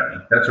threatened by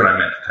me." That's what I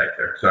meant to type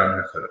there, so I'm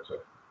going to set it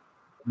so.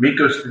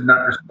 Mikos did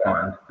not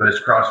respond, but his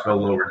crossbow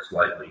lowered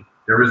slightly.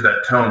 There was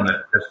that tone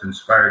that just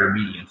inspired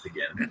obedience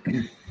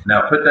again.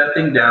 "Now put that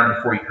thing down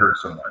before you hurt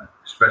someone,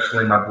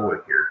 especially my boy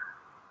here."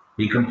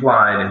 He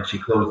complied, and she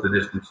closed the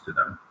distance to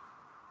them.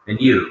 "And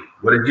you,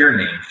 what is your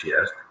name?" she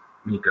asked.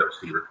 "Mikos,"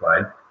 he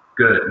replied.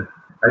 "Good.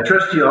 I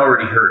trust you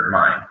already heard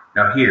mine.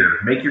 Now here,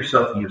 make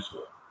yourself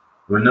useful."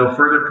 With no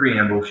further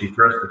preamble, she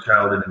thrust the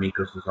child into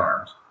Mikos'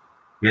 arms.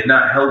 He had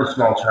not held a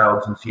small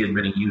child since he had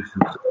been a youth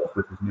himself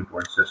with his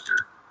newborn sister.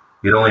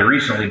 He had only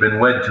recently been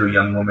wed to a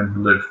young woman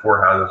who lived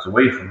 4 houses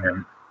away from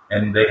him,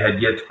 and they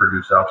had yet to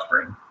produce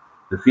offspring.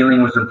 The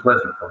feeling was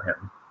unpleasant for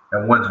him,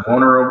 at once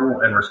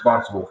vulnerable and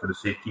responsible for the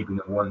safekeeping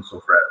of one so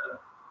fragile.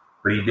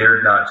 But he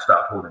dared not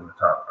stop holding the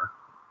toddler.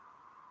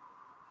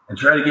 "And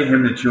try to get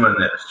him to chew on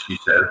this," she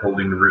said,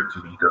 holding the root to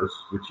Mikos,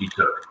 which he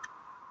took.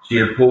 She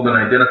had pulled an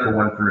identical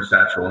one from her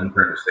satchel and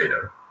turned to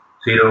Sato.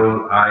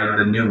 Sato eyed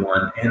the new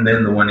one and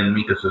then the one in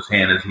Mikos'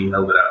 hand as he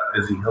held it up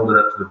to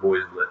the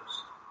boy's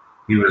lips.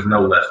 He was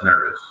no less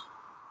nervous.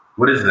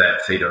 "What is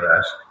that?" Sato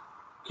asked.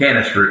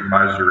 "Canis root,"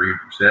 Marjorie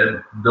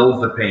said.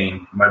 "Dulls the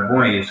pain. My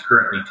boy is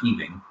currently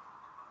teething."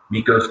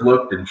 Mikos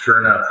looked, and sure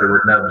enough, there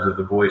were nubs of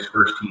the boy's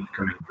first teeth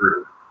coming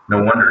through.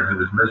 No wonder he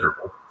was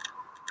miserable.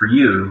 "For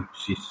you,"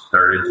 she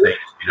started saying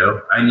to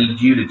Sato, I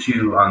need you to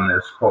chew on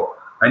this pulp.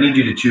 I need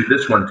you to chew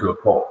this one to a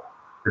pulp.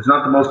 It's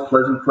not the most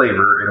pleasant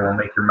flavor, and it will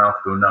make your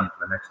mouth go numb for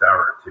the next hour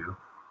or two,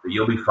 but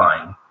you'll be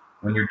fine.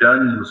 When you're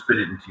done, you will spit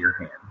it into your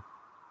hand."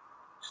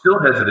 Still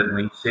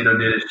hesitantly, Sato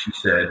did as she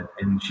said,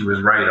 and she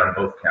was right on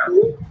both counts.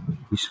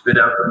 He spit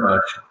out the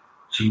mush.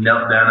 She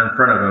knelt down in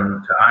front of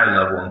him to eye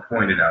level and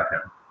pointed at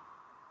him.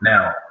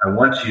 "Now, I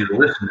want you to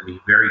listen to me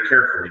very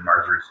carefully,"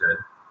 Marjorie said.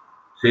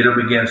 Sato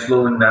began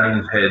slowly nodding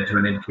his head to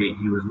indicate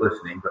he was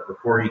listening, but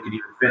before he could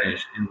even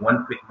finish, in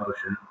one quick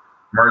motion,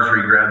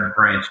 Marjorie grabbed the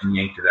branch and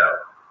yanked it out.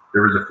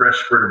 There was a fresh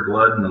spurt of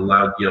blood and a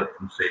loud yelp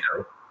from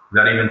Sato.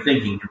 Without even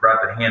thinking, he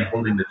brought the hand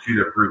holding the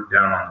chewed-up root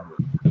down on the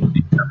wound. The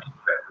incoming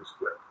effect was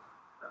quick.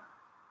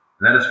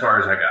 And that as far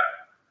as I got.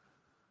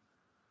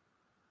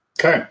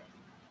 Okay.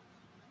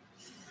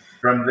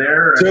 From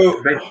there...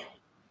 So,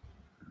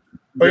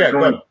 go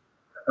ahead.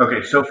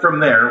 Okay, so from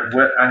there,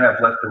 what I have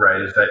left to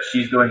write is that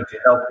she's going to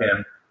help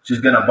him. She's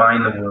going to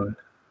bind the wound.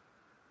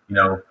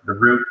 The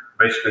root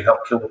basically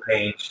help kill the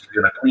pain. She's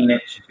going to clean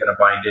it. She's going to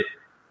bind it.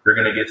 They're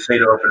going to get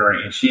Sato up and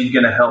running, and she's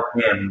going to help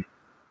them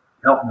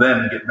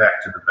get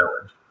back to the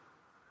village.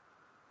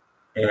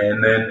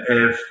 And then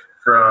if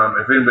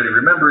anybody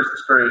remembers the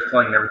story I was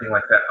telling and everything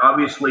like that,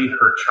 obviously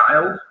her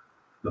child,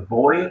 the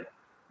boy,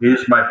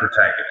 is my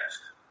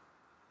protagonist.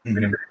 If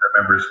anybody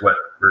remembers what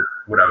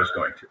I was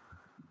going to,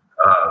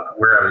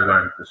 where I was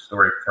going with the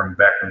story from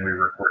back when we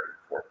were recording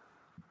before.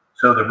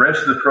 So the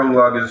rest of the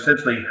prologue is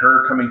essentially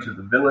her coming to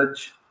the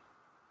village,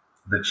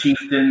 the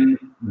chieftain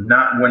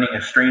not wanting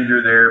a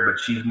stranger there, but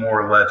she's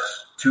more or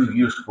less too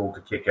useful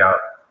to kick out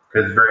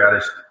because it's very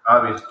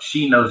obvious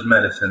she knows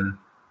medicine.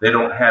 They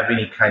don't have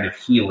any kind of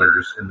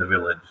healers in the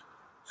village.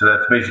 So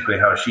that's basically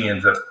how she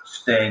ends up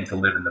staying to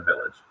live in the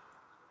village.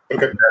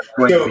 Okay. And that's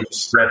going to be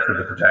the rest of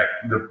the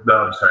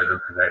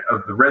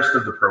rest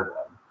of the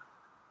prologue.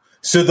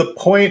 So the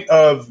point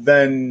of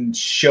then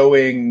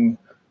showing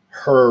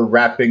her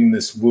wrapping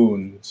this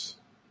wound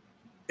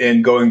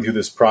and going through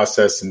this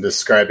process and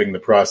describing the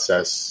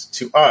process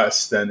to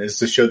us then is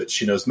to show that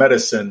she knows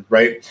medicine,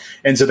 right?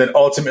 And so then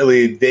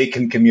ultimately they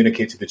can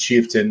communicate to the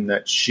chieftain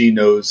that she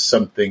knows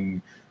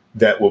something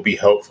that will be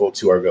helpful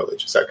to our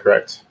village. Is that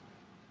correct?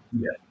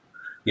 Yeah.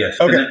 Yes.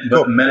 Okay,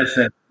 But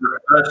medicine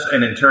for us,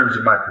 and in terms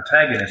of my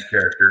protagonist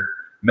character,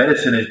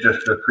 medicine is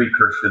just a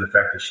precursor to the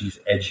fact that she's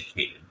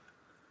educated.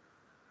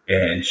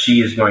 And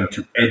she is going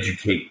to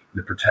educate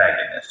the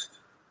protagonist.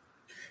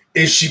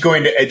 Is she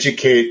going to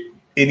educate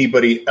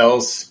anybody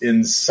else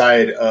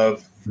inside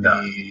of the...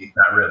 No,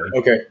 not really.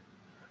 Okay.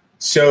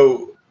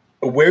 So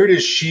where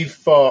does she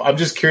fall? I'm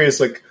just curious,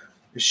 like,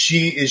 is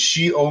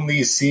she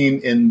only seen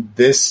in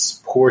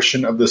this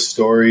portion of the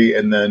story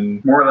and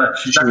then... More or less.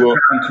 She's not going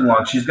to be too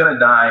long. She's going to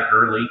die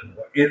early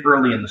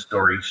in the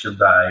story. She'll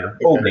die of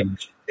old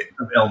age,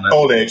 of illness.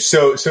 Old age.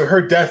 So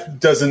her death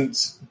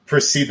doesn't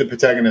precede the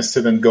protagonist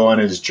to then go on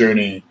his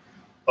journey.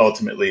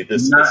 Ultimately,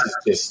 this is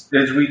just,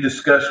 as we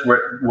discussed,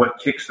 what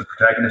kicks the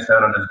protagonist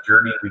out on his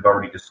journey. We've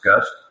already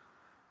discussed.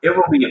 It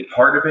will be a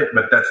part of it,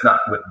 but that's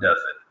not what does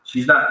it.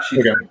 She's going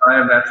to die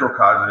of natural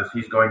causes.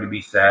 He's going to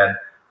be sad,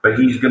 but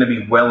he's going to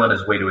be well on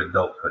his way to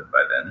adulthood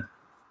by then.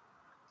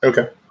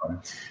 Okay.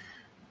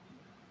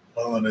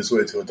 Well on his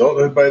way to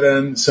adulthood by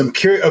then. So I'm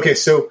curious. Okay,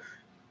 so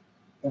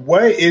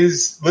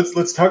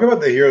let's talk about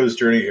the hero's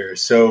journey here.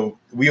 So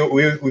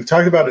we've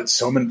talked about it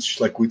so much.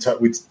 Like we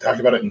talked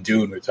about it in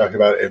Dune. We talked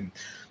about it in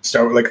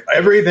Star Wars. Like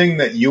everything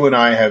that you and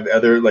I have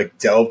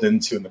delved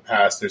into in the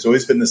past. There's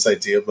always been this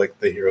idea of like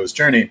the hero's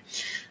journey.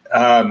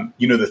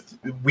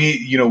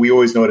 We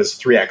always know it as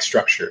 3-act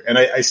structure, and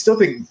I still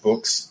think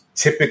books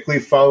typically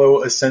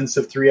follow a sense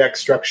of 3-act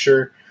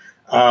structure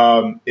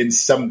in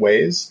some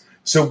ways.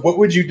 So what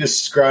would you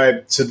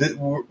describe? So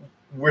that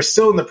we're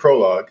still in the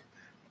prologue.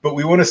 But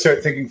we want to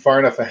start thinking far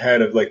enough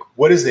ahead of like,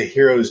 what is the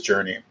hero's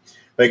journey?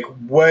 Like,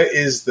 what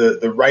is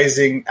the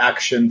rising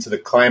action to the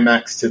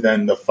climax to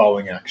then the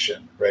falling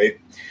action, right?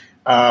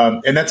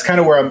 And that's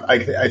kind of where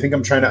I think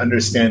I'm trying to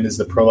understand as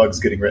the prologue's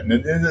getting written.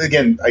 And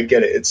again, I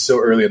get it. It's so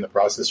early in the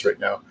process right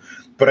now.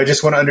 But I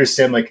just want to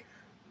understand, like,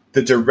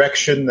 the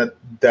direction that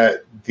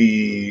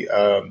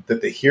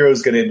the hero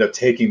is going to end up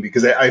taking,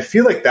 because I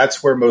feel like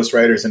that's where most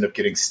writers end up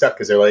getting stuck,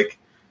 because they're like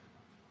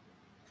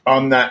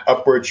on that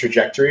upward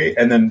trajectory,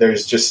 and then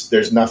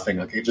there's nothing.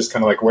 Like, it's just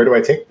kind of like, where do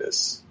I take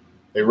this?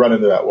 They run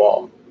into that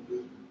wall.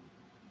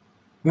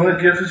 Well,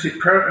 it gives us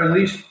at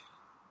least,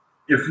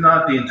 if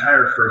not the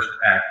entire first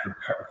act,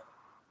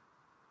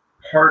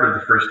 part of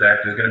the first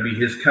act is going to be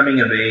his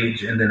coming of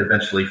age and then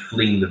eventually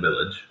fleeing the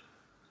village.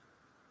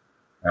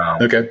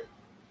 Okay.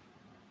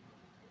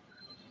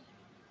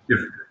 If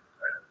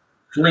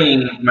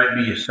fleeing might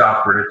be a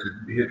soft word,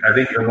 I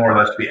think he'll more or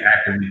less be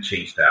actively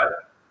chased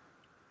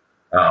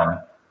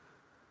out.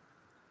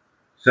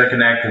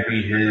 Second act will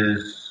be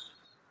his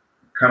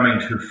coming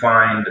to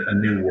find a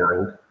new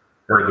world,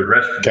 or the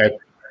rest of it.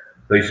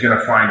 So he's going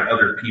to find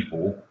other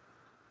people.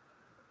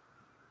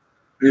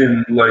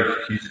 And, like,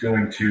 he's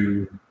going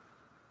to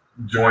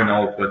join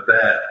all with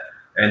that.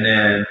 And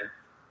then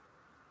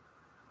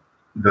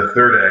the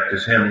third act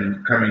is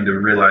him coming to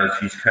realize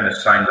he's kind of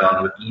signed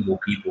on with evil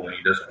people and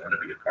he doesn't want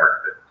to be a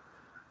part of it.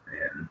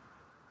 And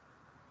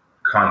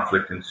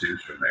conflict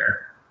ensues from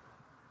there.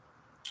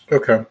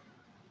 Okay.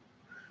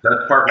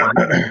 That's part one.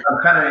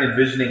 I'm kind of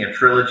envisioning a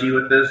trilogy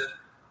with this.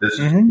 This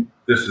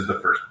is the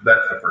first.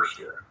 That's the first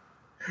story.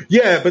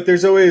 Yeah, but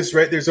there's always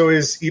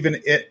even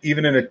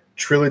in a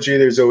trilogy,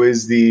 there's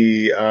always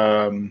the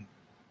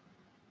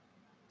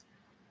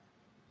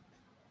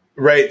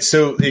right.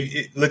 So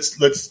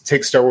let's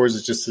take Star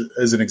Wars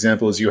as an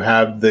example. As you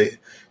have the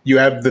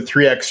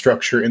 3-act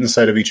structure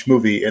inside of each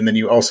movie, and then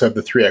you also have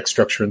the 3-act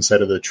structure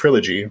inside of the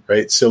trilogy,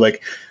 right? So,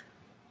 like,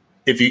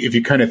 if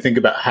you kind of think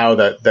about how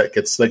that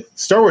gets, like,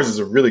 Star Wars is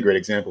a really great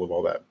example of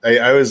all that. I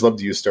always love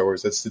to use Star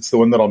Wars. It's the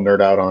one that I'll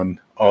nerd out on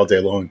all day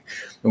long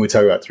when we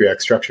talk about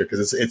 3-act structure,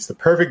 because it's the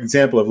perfect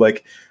example of,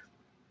 like,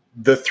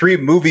 the 3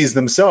 movies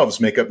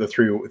themselves make up the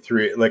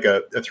three like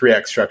a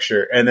 3-act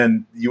structure, and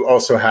then you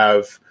also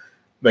have,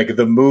 like,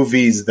 the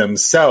movies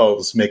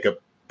themselves make a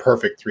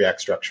perfect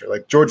 3-act structure.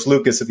 Like, George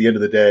Lucas, at the end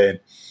of the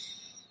day,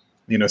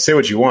 say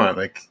what you want,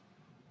 like,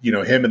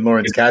 him and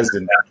Lawrence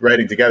Kasdan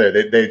writing together,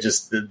 they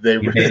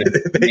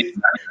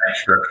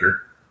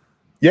structure.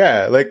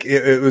 Yeah, like,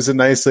 it was a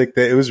nice, like,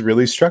 it was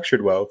really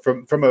structured well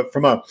from a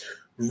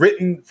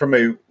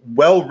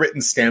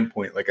well-written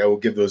standpoint. Like, I will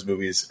give those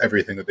movies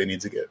everything that they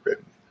need to get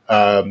written,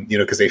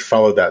 because they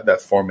followed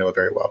that formula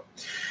very well.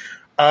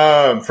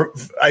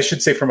 I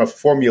should say from a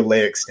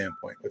formulaic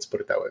standpoint, let's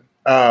put it that way.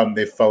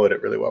 They followed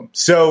it really well.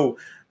 So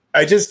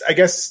I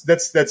guess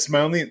that's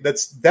my only,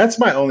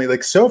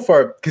 like, so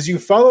far, because you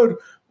followed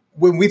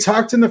when we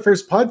talked in the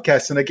first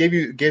podcast and I gave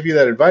you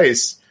that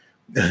advice.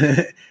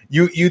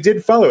 you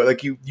did follow it.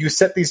 Like, you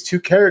set these 2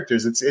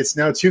 characters. It's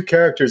now 2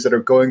 characters that are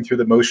going through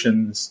the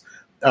motions,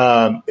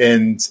 and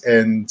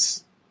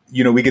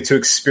we get to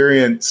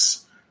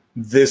experience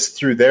this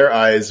through their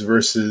eyes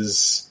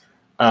versus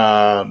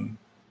just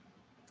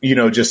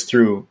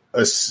through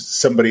a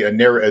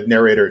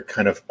narrator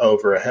kind of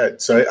over a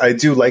head. So I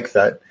do like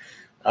that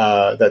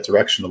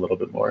direction a little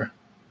bit more.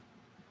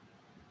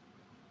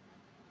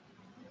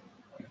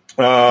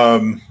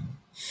 So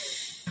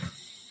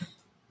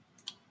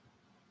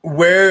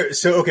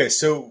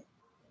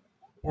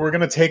we're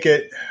going to take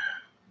it.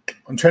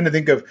 I'm trying to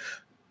think of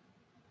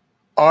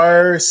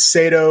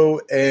Sato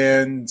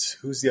and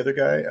who's the other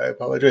guy? I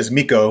apologize.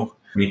 Miko.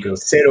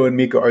 Sato and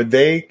Miko. Are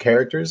they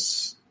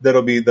characters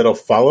that'll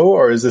follow,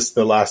 or is this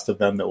the last of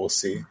them that we'll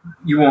see?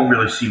 You won't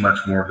really see much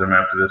more of them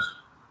after this.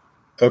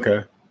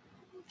 Okay.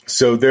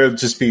 So they'll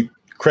just be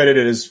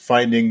credited as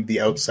finding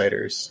the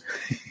outsiders.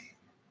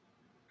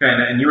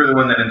 And you were the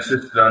one that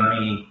insisted on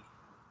me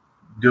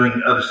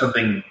doing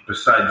something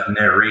besides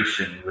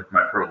narration with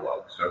my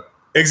prologue. So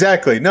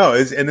exactly, no,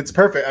 it's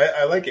perfect.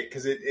 I like it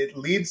because it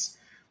leads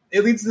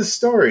the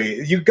story.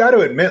 You got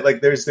to admit,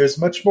 like, there's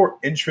much more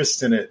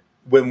interest in it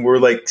when we're,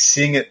 like,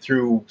 seeing it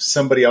through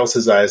somebody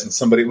else's eyes, and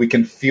we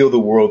can feel the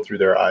world through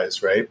their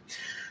eyes, right?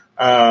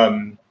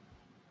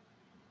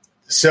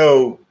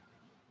 So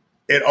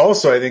it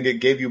also, I think,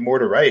 it gave you more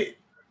to write.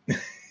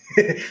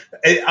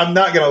 I'm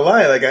not gonna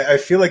lie, like, I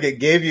feel like it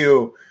gave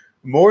you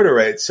more to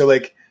write. So,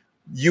 like,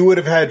 you would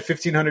have had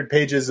 1,500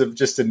 pages of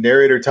just a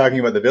narrator talking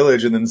about the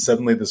village, and then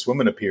suddenly this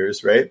woman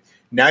appears, right?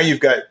 Now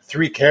you've got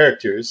 3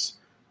 characters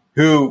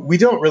who we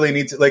don't really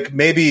need to, like,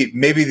 maybe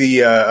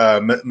the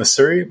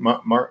Marsuri.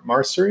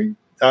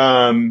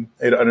 I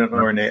don't know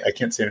her name. I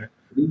can't say her name.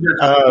 These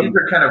are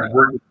kind of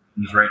working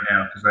things right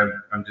now because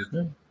I'm just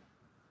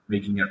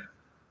making up.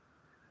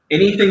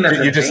 Anything that's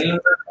a name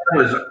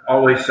is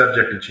always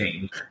subject to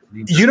change.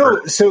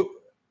 So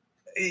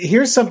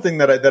here's something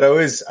that I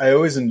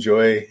always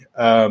enjoy,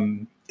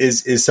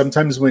 is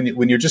sometimes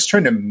when you're just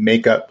trying to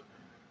make up,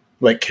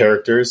 like,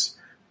 characters,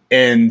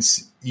 and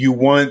you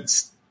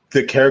want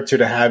the character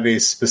to have a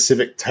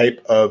specific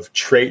type of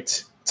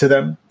trait to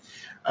them,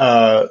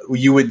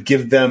 you would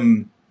give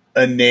them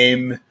a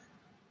name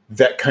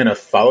that kind of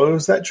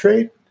follows that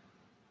trait,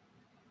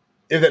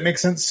 if that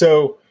makes sense.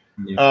 So,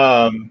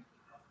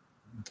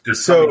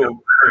 There's a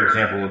better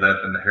example of that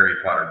than the Harry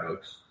Potter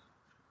books.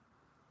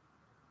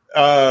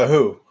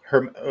 Who?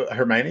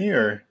 Hermione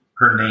or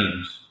her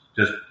names?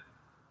 Just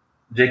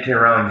J.K.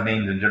 Rowling's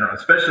names in general,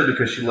 especially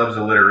because she loves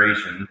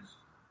alliterations.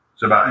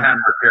 So about half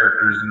her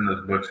characters in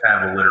those books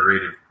have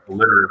alliterative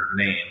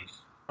names.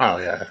 Oh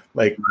yeah,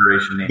 like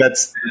alliteration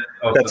names.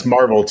 That's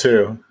Marvel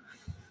too.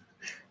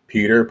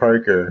 Peter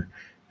Parker,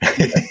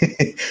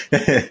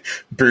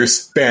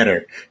 Bruce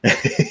Banner. Yeah,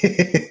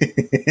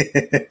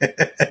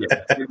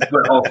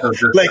 but also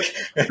just like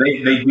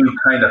they do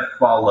kind of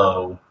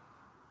follow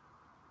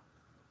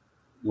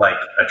like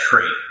a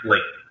trait,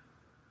 like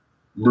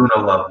Luna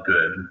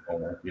Lovegood,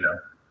 or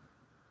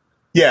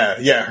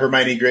Yeah,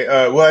 Hermione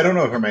Granger. Well, I don't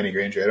know Hermione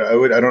Granger.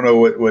 I don't know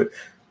what.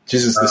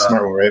 She's just the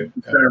smart one, right?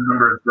 I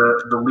remember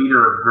the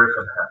leader of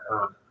Griffin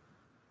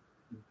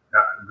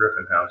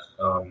House,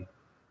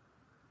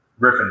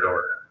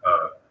 Gryffindor,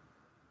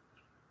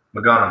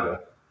 McGonagall,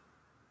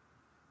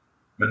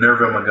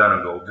 Minerva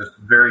McGonagall. Just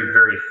very,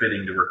 very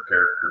fitting to her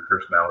character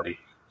personality.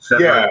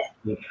 Severus,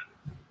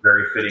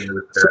 very fitting to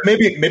her character. So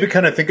maybe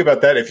kind of think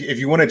about that. If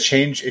you want to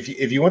change,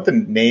 if you want the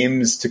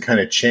names to kind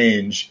of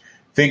change.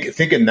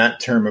 Think in that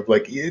term of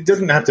like it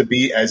doesn't have to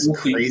be as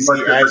crazy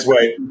as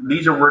what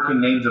these are working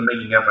names I'm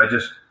making up. I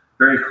just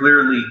very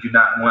clearly do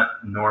not want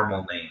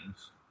normal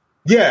names.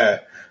 Yeah,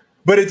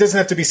 but it doesn't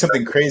have to be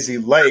something crazy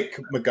like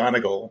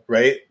McGonagall,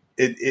 right?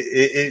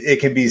 It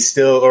can be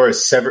still or a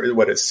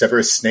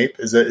Severus Snape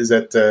is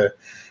that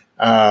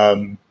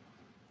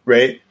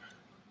right?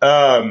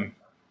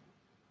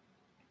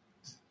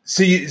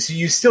 So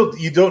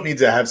you don't need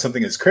to have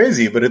something as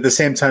crazy, but at the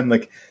same time,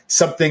 like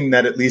something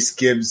that at least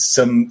gives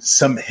some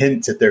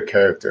hint at their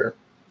character.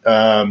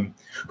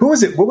 Who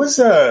was it? What was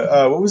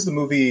the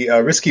movie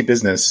Risky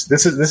Business?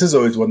 This is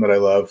always one that I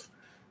love.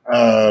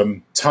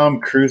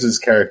 Tom Cruise's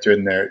character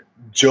in there,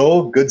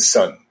 Joel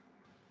Goodson,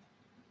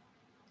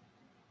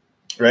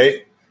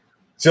 right?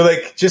 So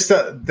like just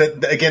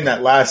again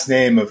that last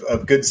name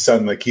of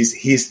Goodson, like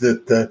he's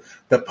the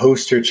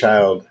poster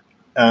child.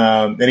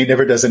 And he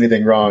never does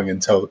anything wrong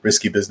until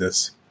Risky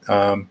Business.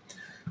 So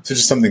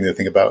just something to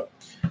think about.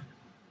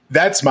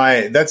 That's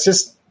kind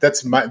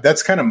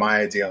of my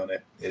idea on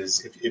it.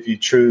 Is if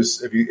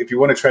you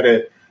want to try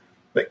to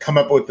like come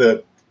up with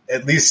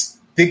at least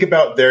think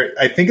about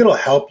I think it'll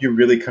help you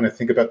really kind of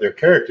think about their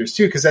characters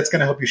too, because that's going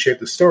to help you shape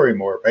the story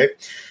more, right?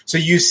 So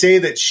you say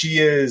that she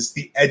is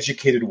the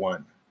educated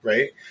one,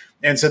 right?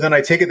 And so then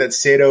I take it that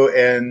Sato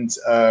and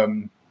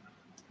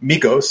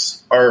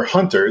Mikos are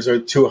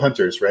two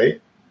hunters,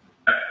 right?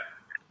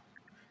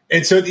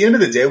 And so at the end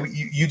of the day,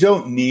 you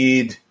don't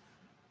need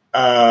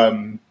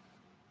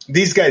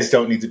these guys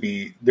don't need to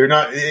be. They're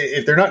not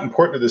if they're not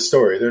important to the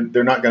story.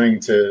 They're not going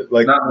to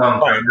like not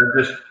long term. They're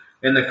just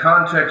in the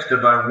context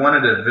of I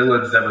wanted a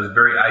village that was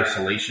very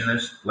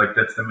isolationist. Like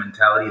that's the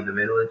mentality of the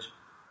village.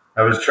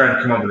 I was trying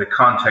to come up with a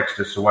context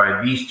as to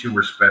why these two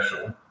were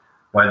special,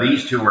 why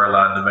these two were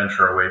allowed to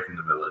venture away from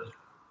the village.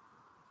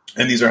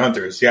 And these are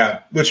hunters,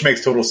 yeah, which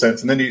makes total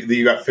sense. And then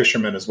you got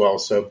fishermen as well.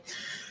 So,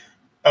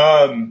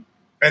 and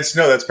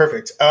so, no, that's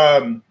perfect.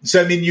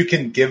 So, I mean, you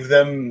can give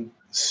them.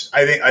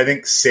 I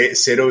think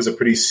Sato is a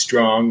pretty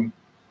strong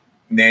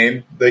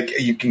name. Like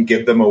you can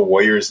give them a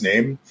warrior's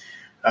name,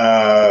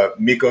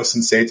 Mikos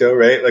and Sato,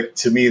 right? Like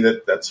to me,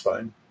 that's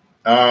fine.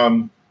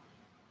 But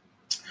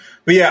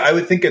yeah, I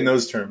would think in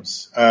those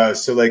terms.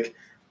 So like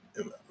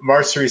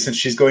Marjorie, since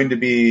she's going to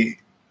be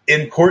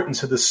important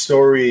to the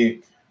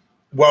story.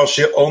 While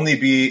she'll only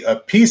be a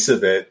piece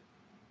of it,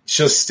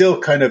 she'll still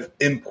kind of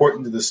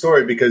important to the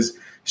story because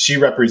she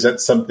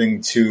represents something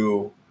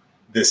to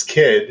this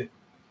kid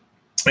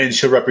and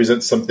she'll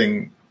represent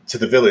something to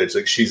the village.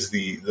 Like she's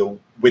the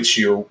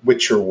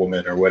witcher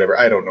woman or whatever.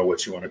 I don't know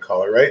what you want to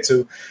call her, right?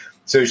 So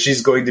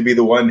she's going to be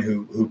the one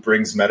who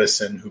brings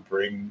medicine, who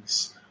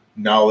brings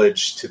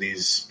knowledge to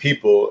these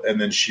people. And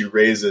then she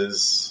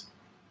raises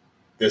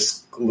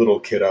this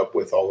little kid up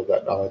with all of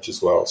that knowledge as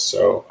well.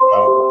 So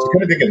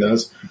kind of thinking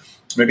those.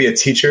 Maybe a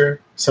teacher,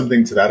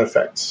 something to that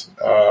effect.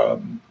 That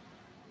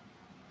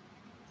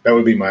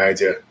would be my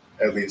idea,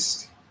 at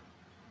least.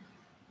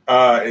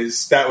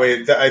 Is that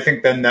way? I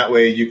think then that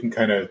way you can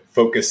kind of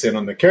focus in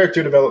on the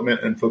character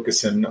development and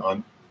focus in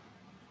on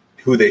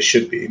who they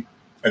should be.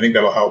 I think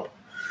that'll help.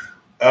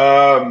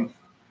 I'm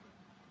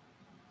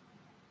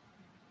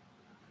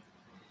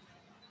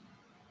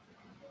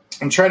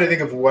trying to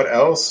think of what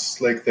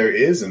else like there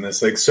is in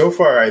this. Like so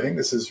far, I think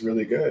this is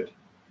really good.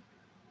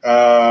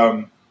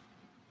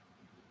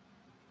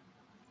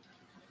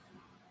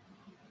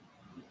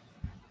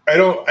 I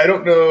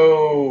don't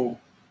know,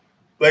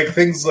 like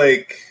things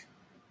like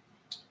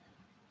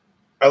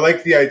I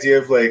like the idea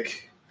of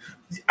like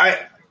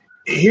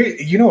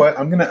you know what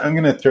I'm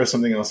gonna throw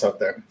something else out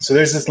there. So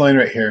there's this line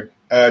right here.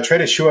 Try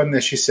to chew on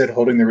this, she said,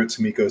 holding the root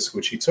to Mikos,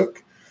 which he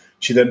took.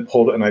 She then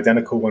pulled an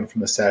identical one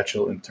from the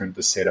satchel and turned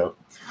to Sato.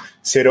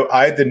 Sato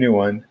eyed the new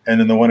one and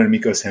then the one in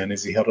Mikos' hand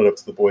as he held it up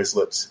to the boy's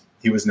lips.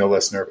 He was no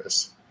less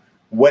nervous.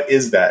 What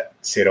is that?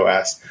 Sato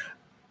asked.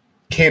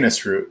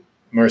 Canis root.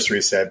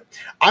 Mercery said,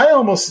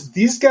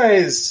 these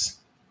guys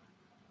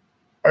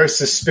are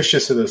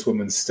suspicious of this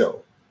woman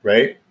still,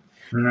 right?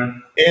 Mm-hmm.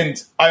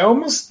 And I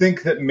almost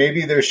think that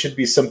maybe there should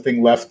be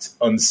something left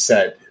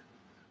unsaid.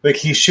 Like,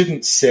 he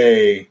shouldn't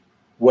say,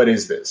 "What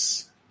is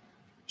this?"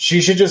 She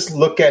should just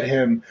look at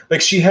him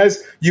like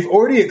you've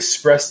already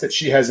expressed that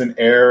she has an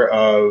air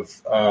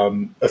of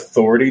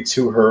authority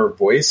to her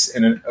voice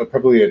and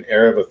probably an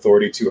air of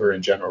authority to her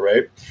in general,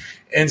 right?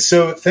 And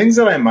so things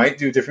that I might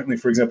do differently,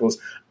 for example, is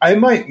I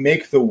might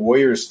make the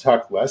warriors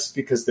talk less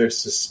because they're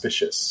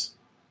suspicious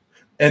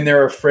and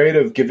they're afraid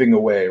of giving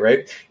away,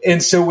 right?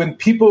 And so when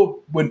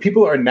people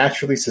are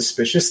naturally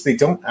suspicious, they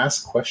don't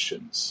ask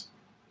questions.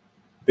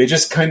 They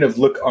just kind of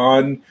look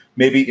on,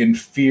 maybe in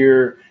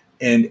fear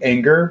and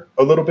anger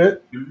a little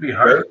bit. It would be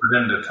hard for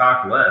them to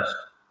talk less.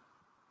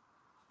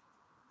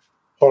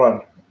 Hold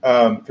on.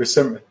 I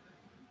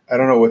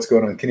don't know what's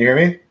going on. Can you hear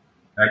me?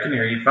 I can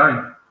hear you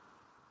fine.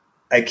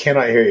 I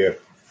cannot hear you.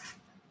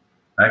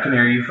 I can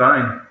hear you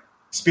fine.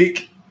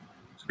 Speak.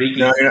 Speaking.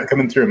 No, you're not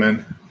coming through,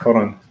 man. Hold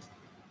on.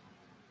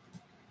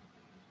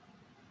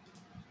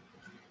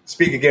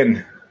 Speak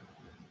again.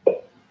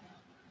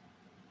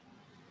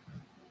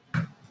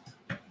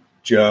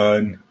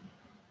 John.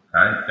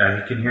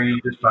 I can hear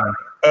you just fine.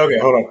 Okay,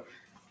 hold on.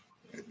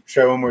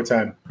 Try one more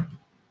time.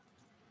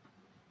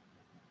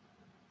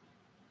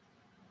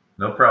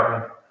 No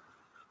problem.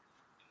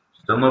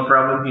 Still no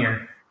problem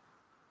here.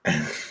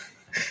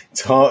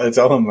 It's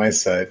all on my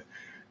side.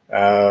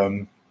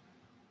 Yep.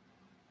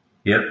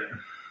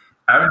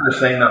 I was just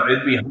saying, though,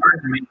 it'd be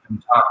hard to make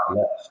them talk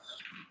less.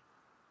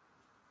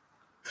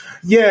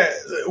 Yeah.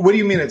 What do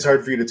you mean it's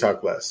hard for you to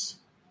talk less?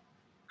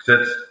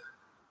 Because that's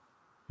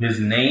his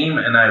name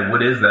and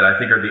what is that? I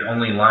think are the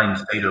only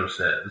lines Sato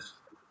says.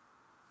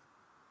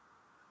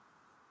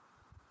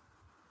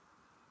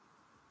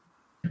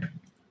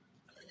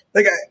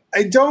 Like,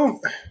 I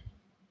don't...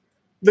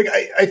 Like,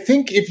 I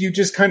think if you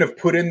just kind of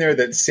put in there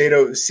that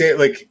Sato,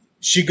 like,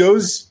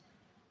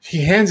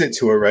 he hands it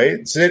to her,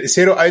 right?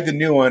 Sato eyed the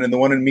new one, and the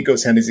one in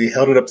Miko's hand, as he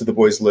held it up to the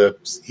boy's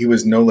lips, he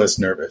was no less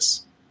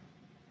nervous.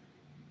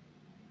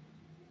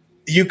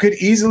 You could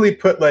easily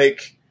put,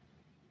 like,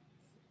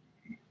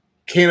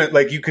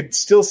 you could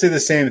still say the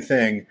same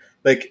thing.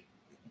 Like,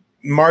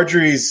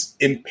 Marjorie's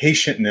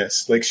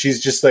impatientness, like,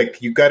 she's just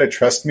like, you got to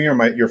trust me or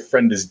your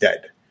friend is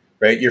dead,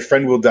 right? Your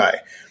friend will die.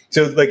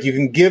 So, like, you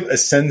can give a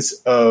sense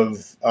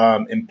of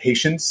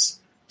impatience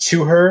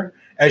to her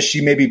as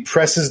she maybe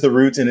presses the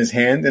root in his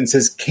hand and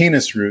says,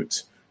 "Canis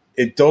root,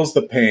 it dulls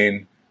the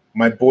pain.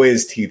 My boy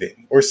is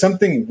teething," or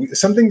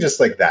something just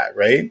like that,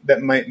 right?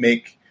 That might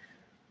make,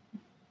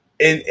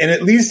 and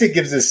at least it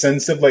gives a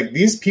sense of, like,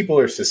 these people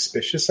are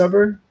suspicious of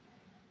her.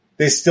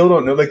 They still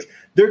don't know. Like,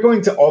 they're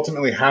going to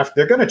ultimately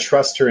they're going to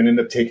trust her and end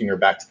up taking her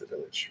back to the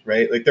village,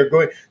 right? Like,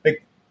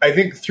 I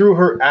think through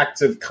her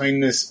act of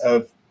kindness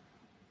of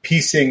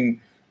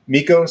piecing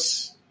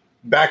Mikos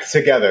back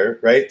together,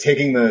 right?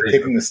 Taking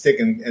the stick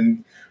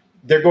and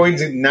they're going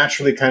to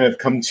naturally kind of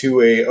come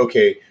to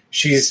okay,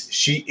 she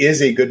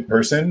is a good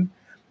person,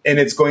 and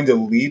it's going to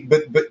lead,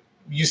 but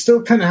you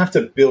still kind of have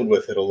to build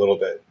with it a little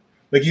bit.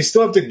 Like, you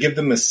still have to give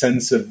them a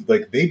sense of,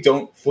 like, they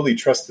don't fully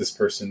trust this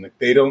person. Like,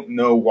 they don't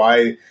know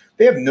why.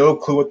 They have no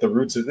clue what the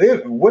roots are.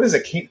 What is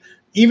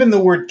even the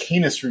word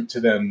canis root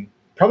to them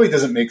probably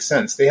doesn't make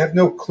sense. They have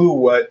no clue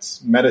what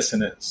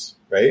medicine is,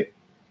 right?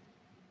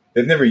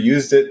 They've never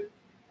used it.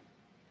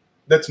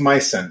 That's my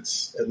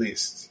sense, at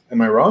least. Am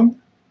I wrong?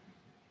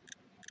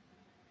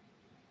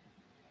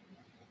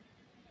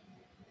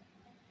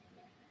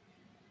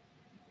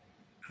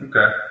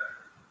 Okay.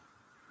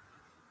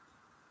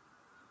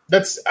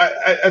 That's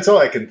all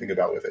I can think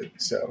about with it.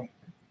 So,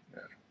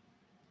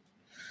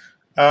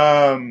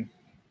 yeah.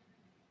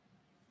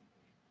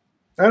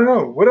 I don't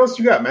know. What else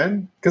you got,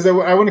 man? Because I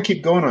want to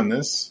keep going on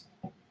this.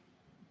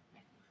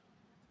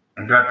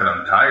 I got that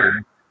I'm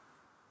tired.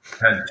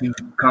 Had 2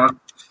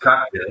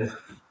 cocktails.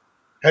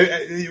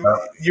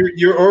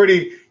 You're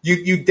already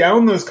you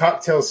down those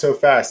cocktails so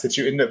fast that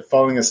you end up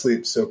falling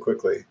asleep so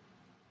quickly.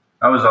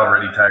 I was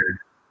already tired.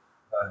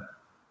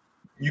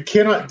 You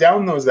cannot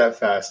down those that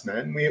fast,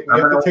 man. We have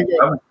to take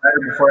I was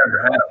tired before I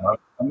ever had them.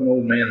 I'm an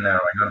old man now.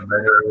 I go to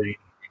bed early,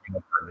 waking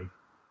up early.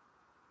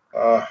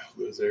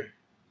 Loser.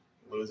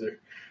 But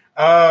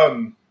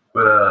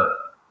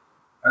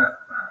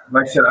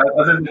like I said,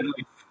 other than,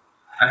 like,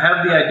 I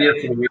have the idea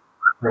for the real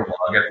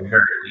prologue at the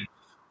very least.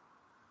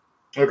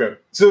 Okay,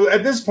 so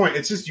at this point,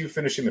 it's just you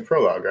finishing the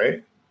prologue,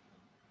 right?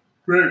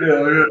 Right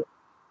now, yeah.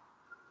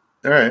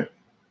 All right.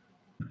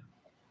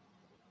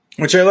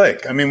 Which I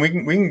like. I mean, we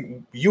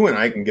can you and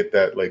I can get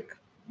that, like,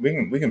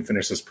 we can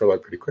finish this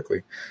prologue pretty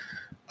quickly.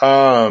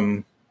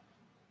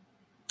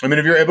 I mean,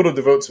 if you're able to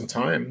devote some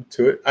time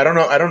to it, I don't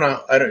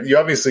know. You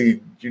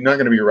obviously, you're not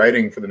going to be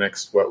writing for the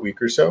next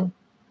week or so.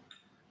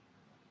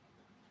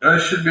 I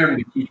should be able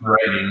to keep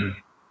writing.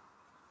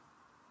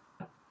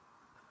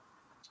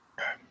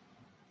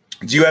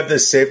 Do you have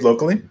this saved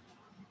locally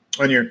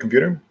on your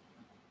computer,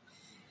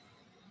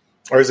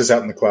 or is this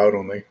out in the cloud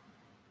only?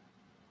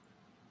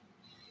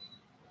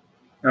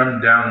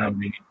 I'm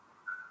downloading it.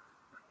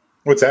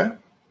 What's that?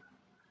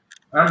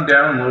 I'm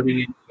downloading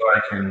it so I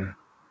can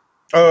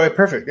Oh,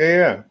 perfect.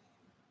 Yeah,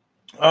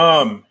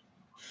 yeah.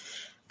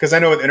 Because I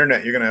know with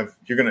internet, you're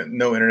gonna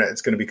know internet.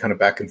 It's gonna be kind of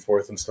back and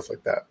forth and stuff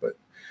like that. But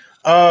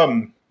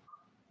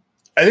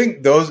I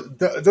think those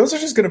are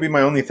just gonna be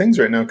my only things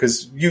right now.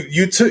 Because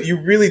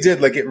you really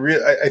did like it.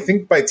 I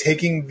think by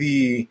taking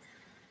the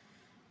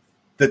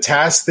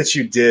task that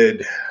you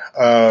did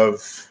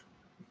of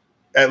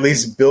at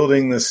least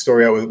building this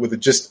story out with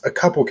just a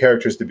couple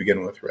characters to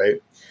begin with,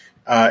 right?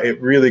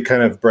 It really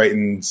kind of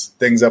brightens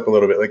things up a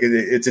little bit. Like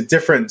it's a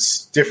different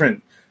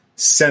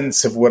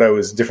sense of what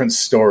different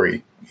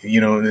story,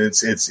 and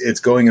it's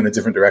going in a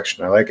different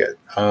direction. I like it.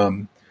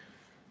 I'm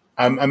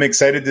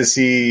excited to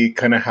see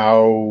kind of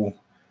how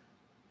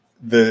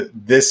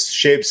this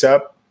shapes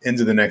up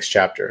into the next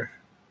chapter,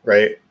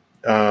 right?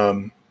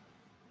 Do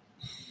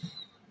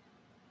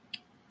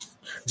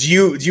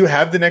you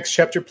have the next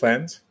chapter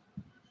planned?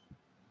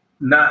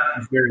 Not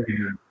very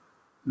good.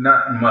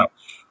 Not much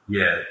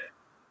yet.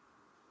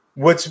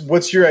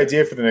 What's your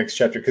idea for the next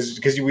chapter?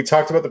 Because we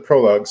talked about the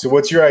prologue. So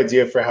what's your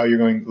idea for how you're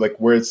going? Like,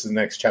 where's the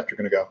next chapter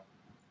going to go?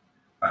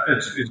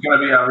 It's going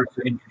to be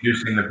obviously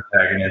introducing the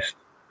protagonist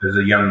as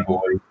a young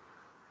boy.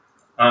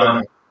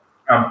 Okay.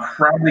 I'm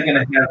probably going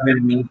to have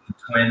him meet the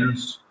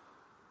twins.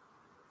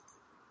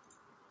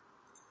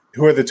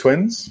 Who are the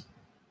twins?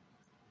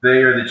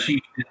 They are the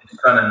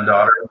chieftain's son and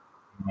daughter.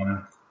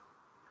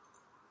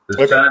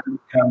 The son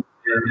becomes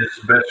his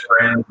best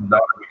friend, and the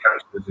daughter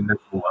becomes his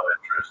initial love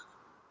interest.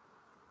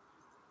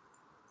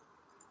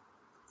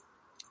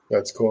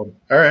 That's cool.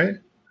 All right.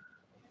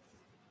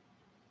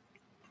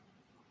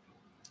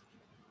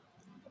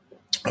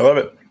 I love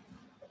it.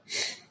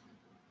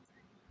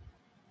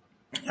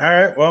 All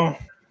right. Well,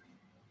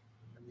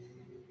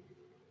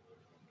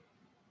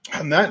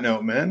 on that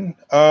note, man,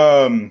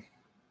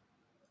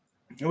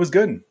 it was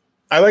good.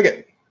 I like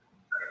it.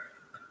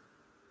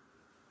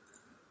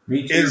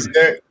 Me too.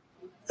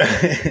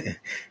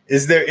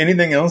 Is there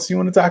anything else you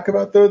want to talk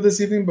about though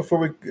this evening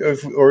before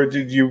or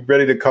did you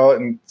ready to call it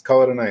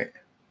a night?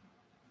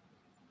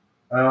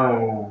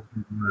 Oh,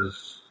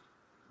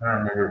 I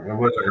don't remember. It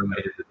wasn't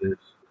related to this.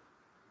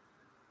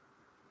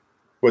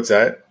 What's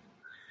that? It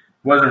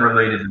wasn't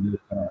related to this.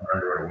 I don't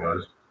remember what it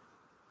was.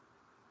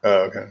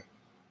 Oh, okay.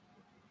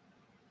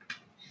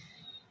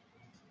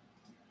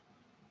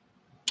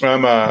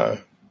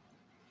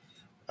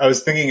 I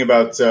was thinking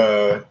about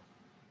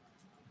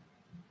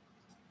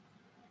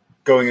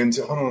going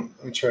into. Hold on,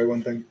 let me try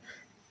one thing.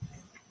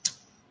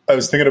 I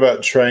was thinking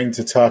about trying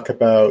to talk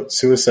about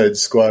Suicide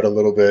Squad a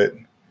little bit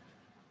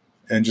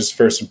and just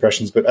first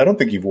impressions, but I don't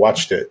think you've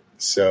watched it,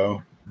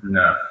 so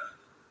no.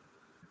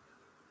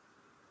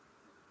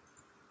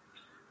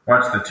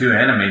 Watch the 2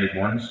 animated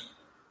ones.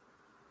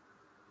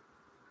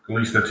 At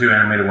least the 2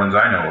 animated ones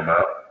I know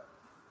about.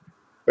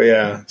 But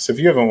yeah, so if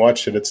you haven't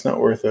watched it, it's not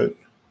worth it.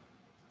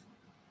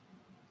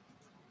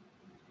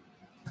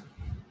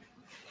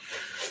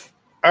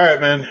 All right,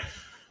 man.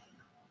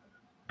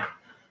 I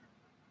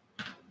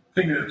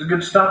think it's a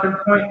good stopping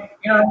point.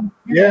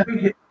 Yeah.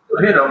 We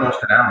hit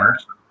almost an hour,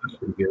 so that's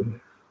pretty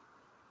good.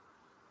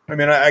 I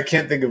mean, I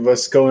can't think of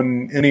us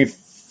going any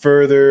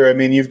further. I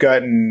mean, you've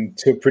gotten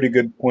to a pretty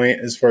good point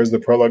as far as the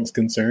prologue's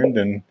concerned,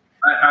 and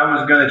I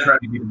was going to try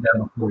to get it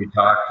done before we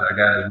talked. I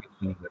got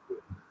it.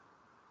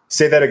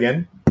 Say that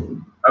again.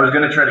 I was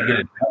going to try to get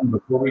it done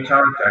before we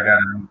talked. I got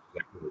it.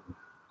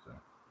 So.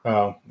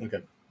 Oh,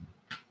 okay.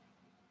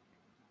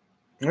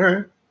 All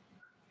right.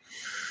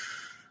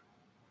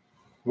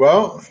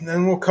 Well,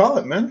 then we'll call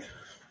it, man.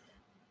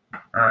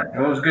 All right.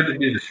 Well, it was good to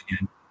do this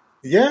again.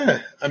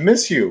 Yeah, I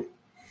miss you.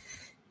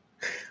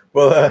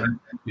 Well,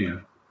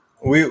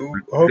 we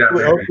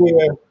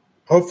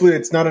hopefully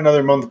it's not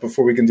another month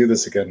before we can do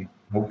this again.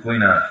 Hopefully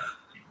not.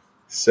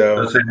 So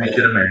let's say we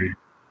should have married.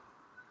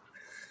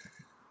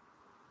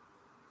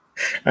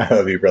 I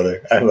love you,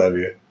 brother. I love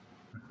you.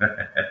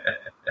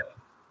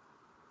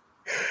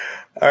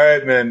 All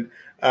right, man.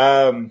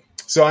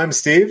 So I'm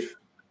Steve.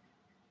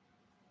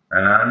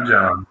 And I'm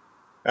John.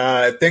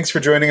 Thanks for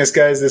joining us,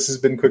 guys. This has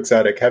been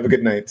Quixotic. Have a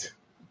good night.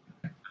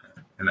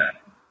 Good night.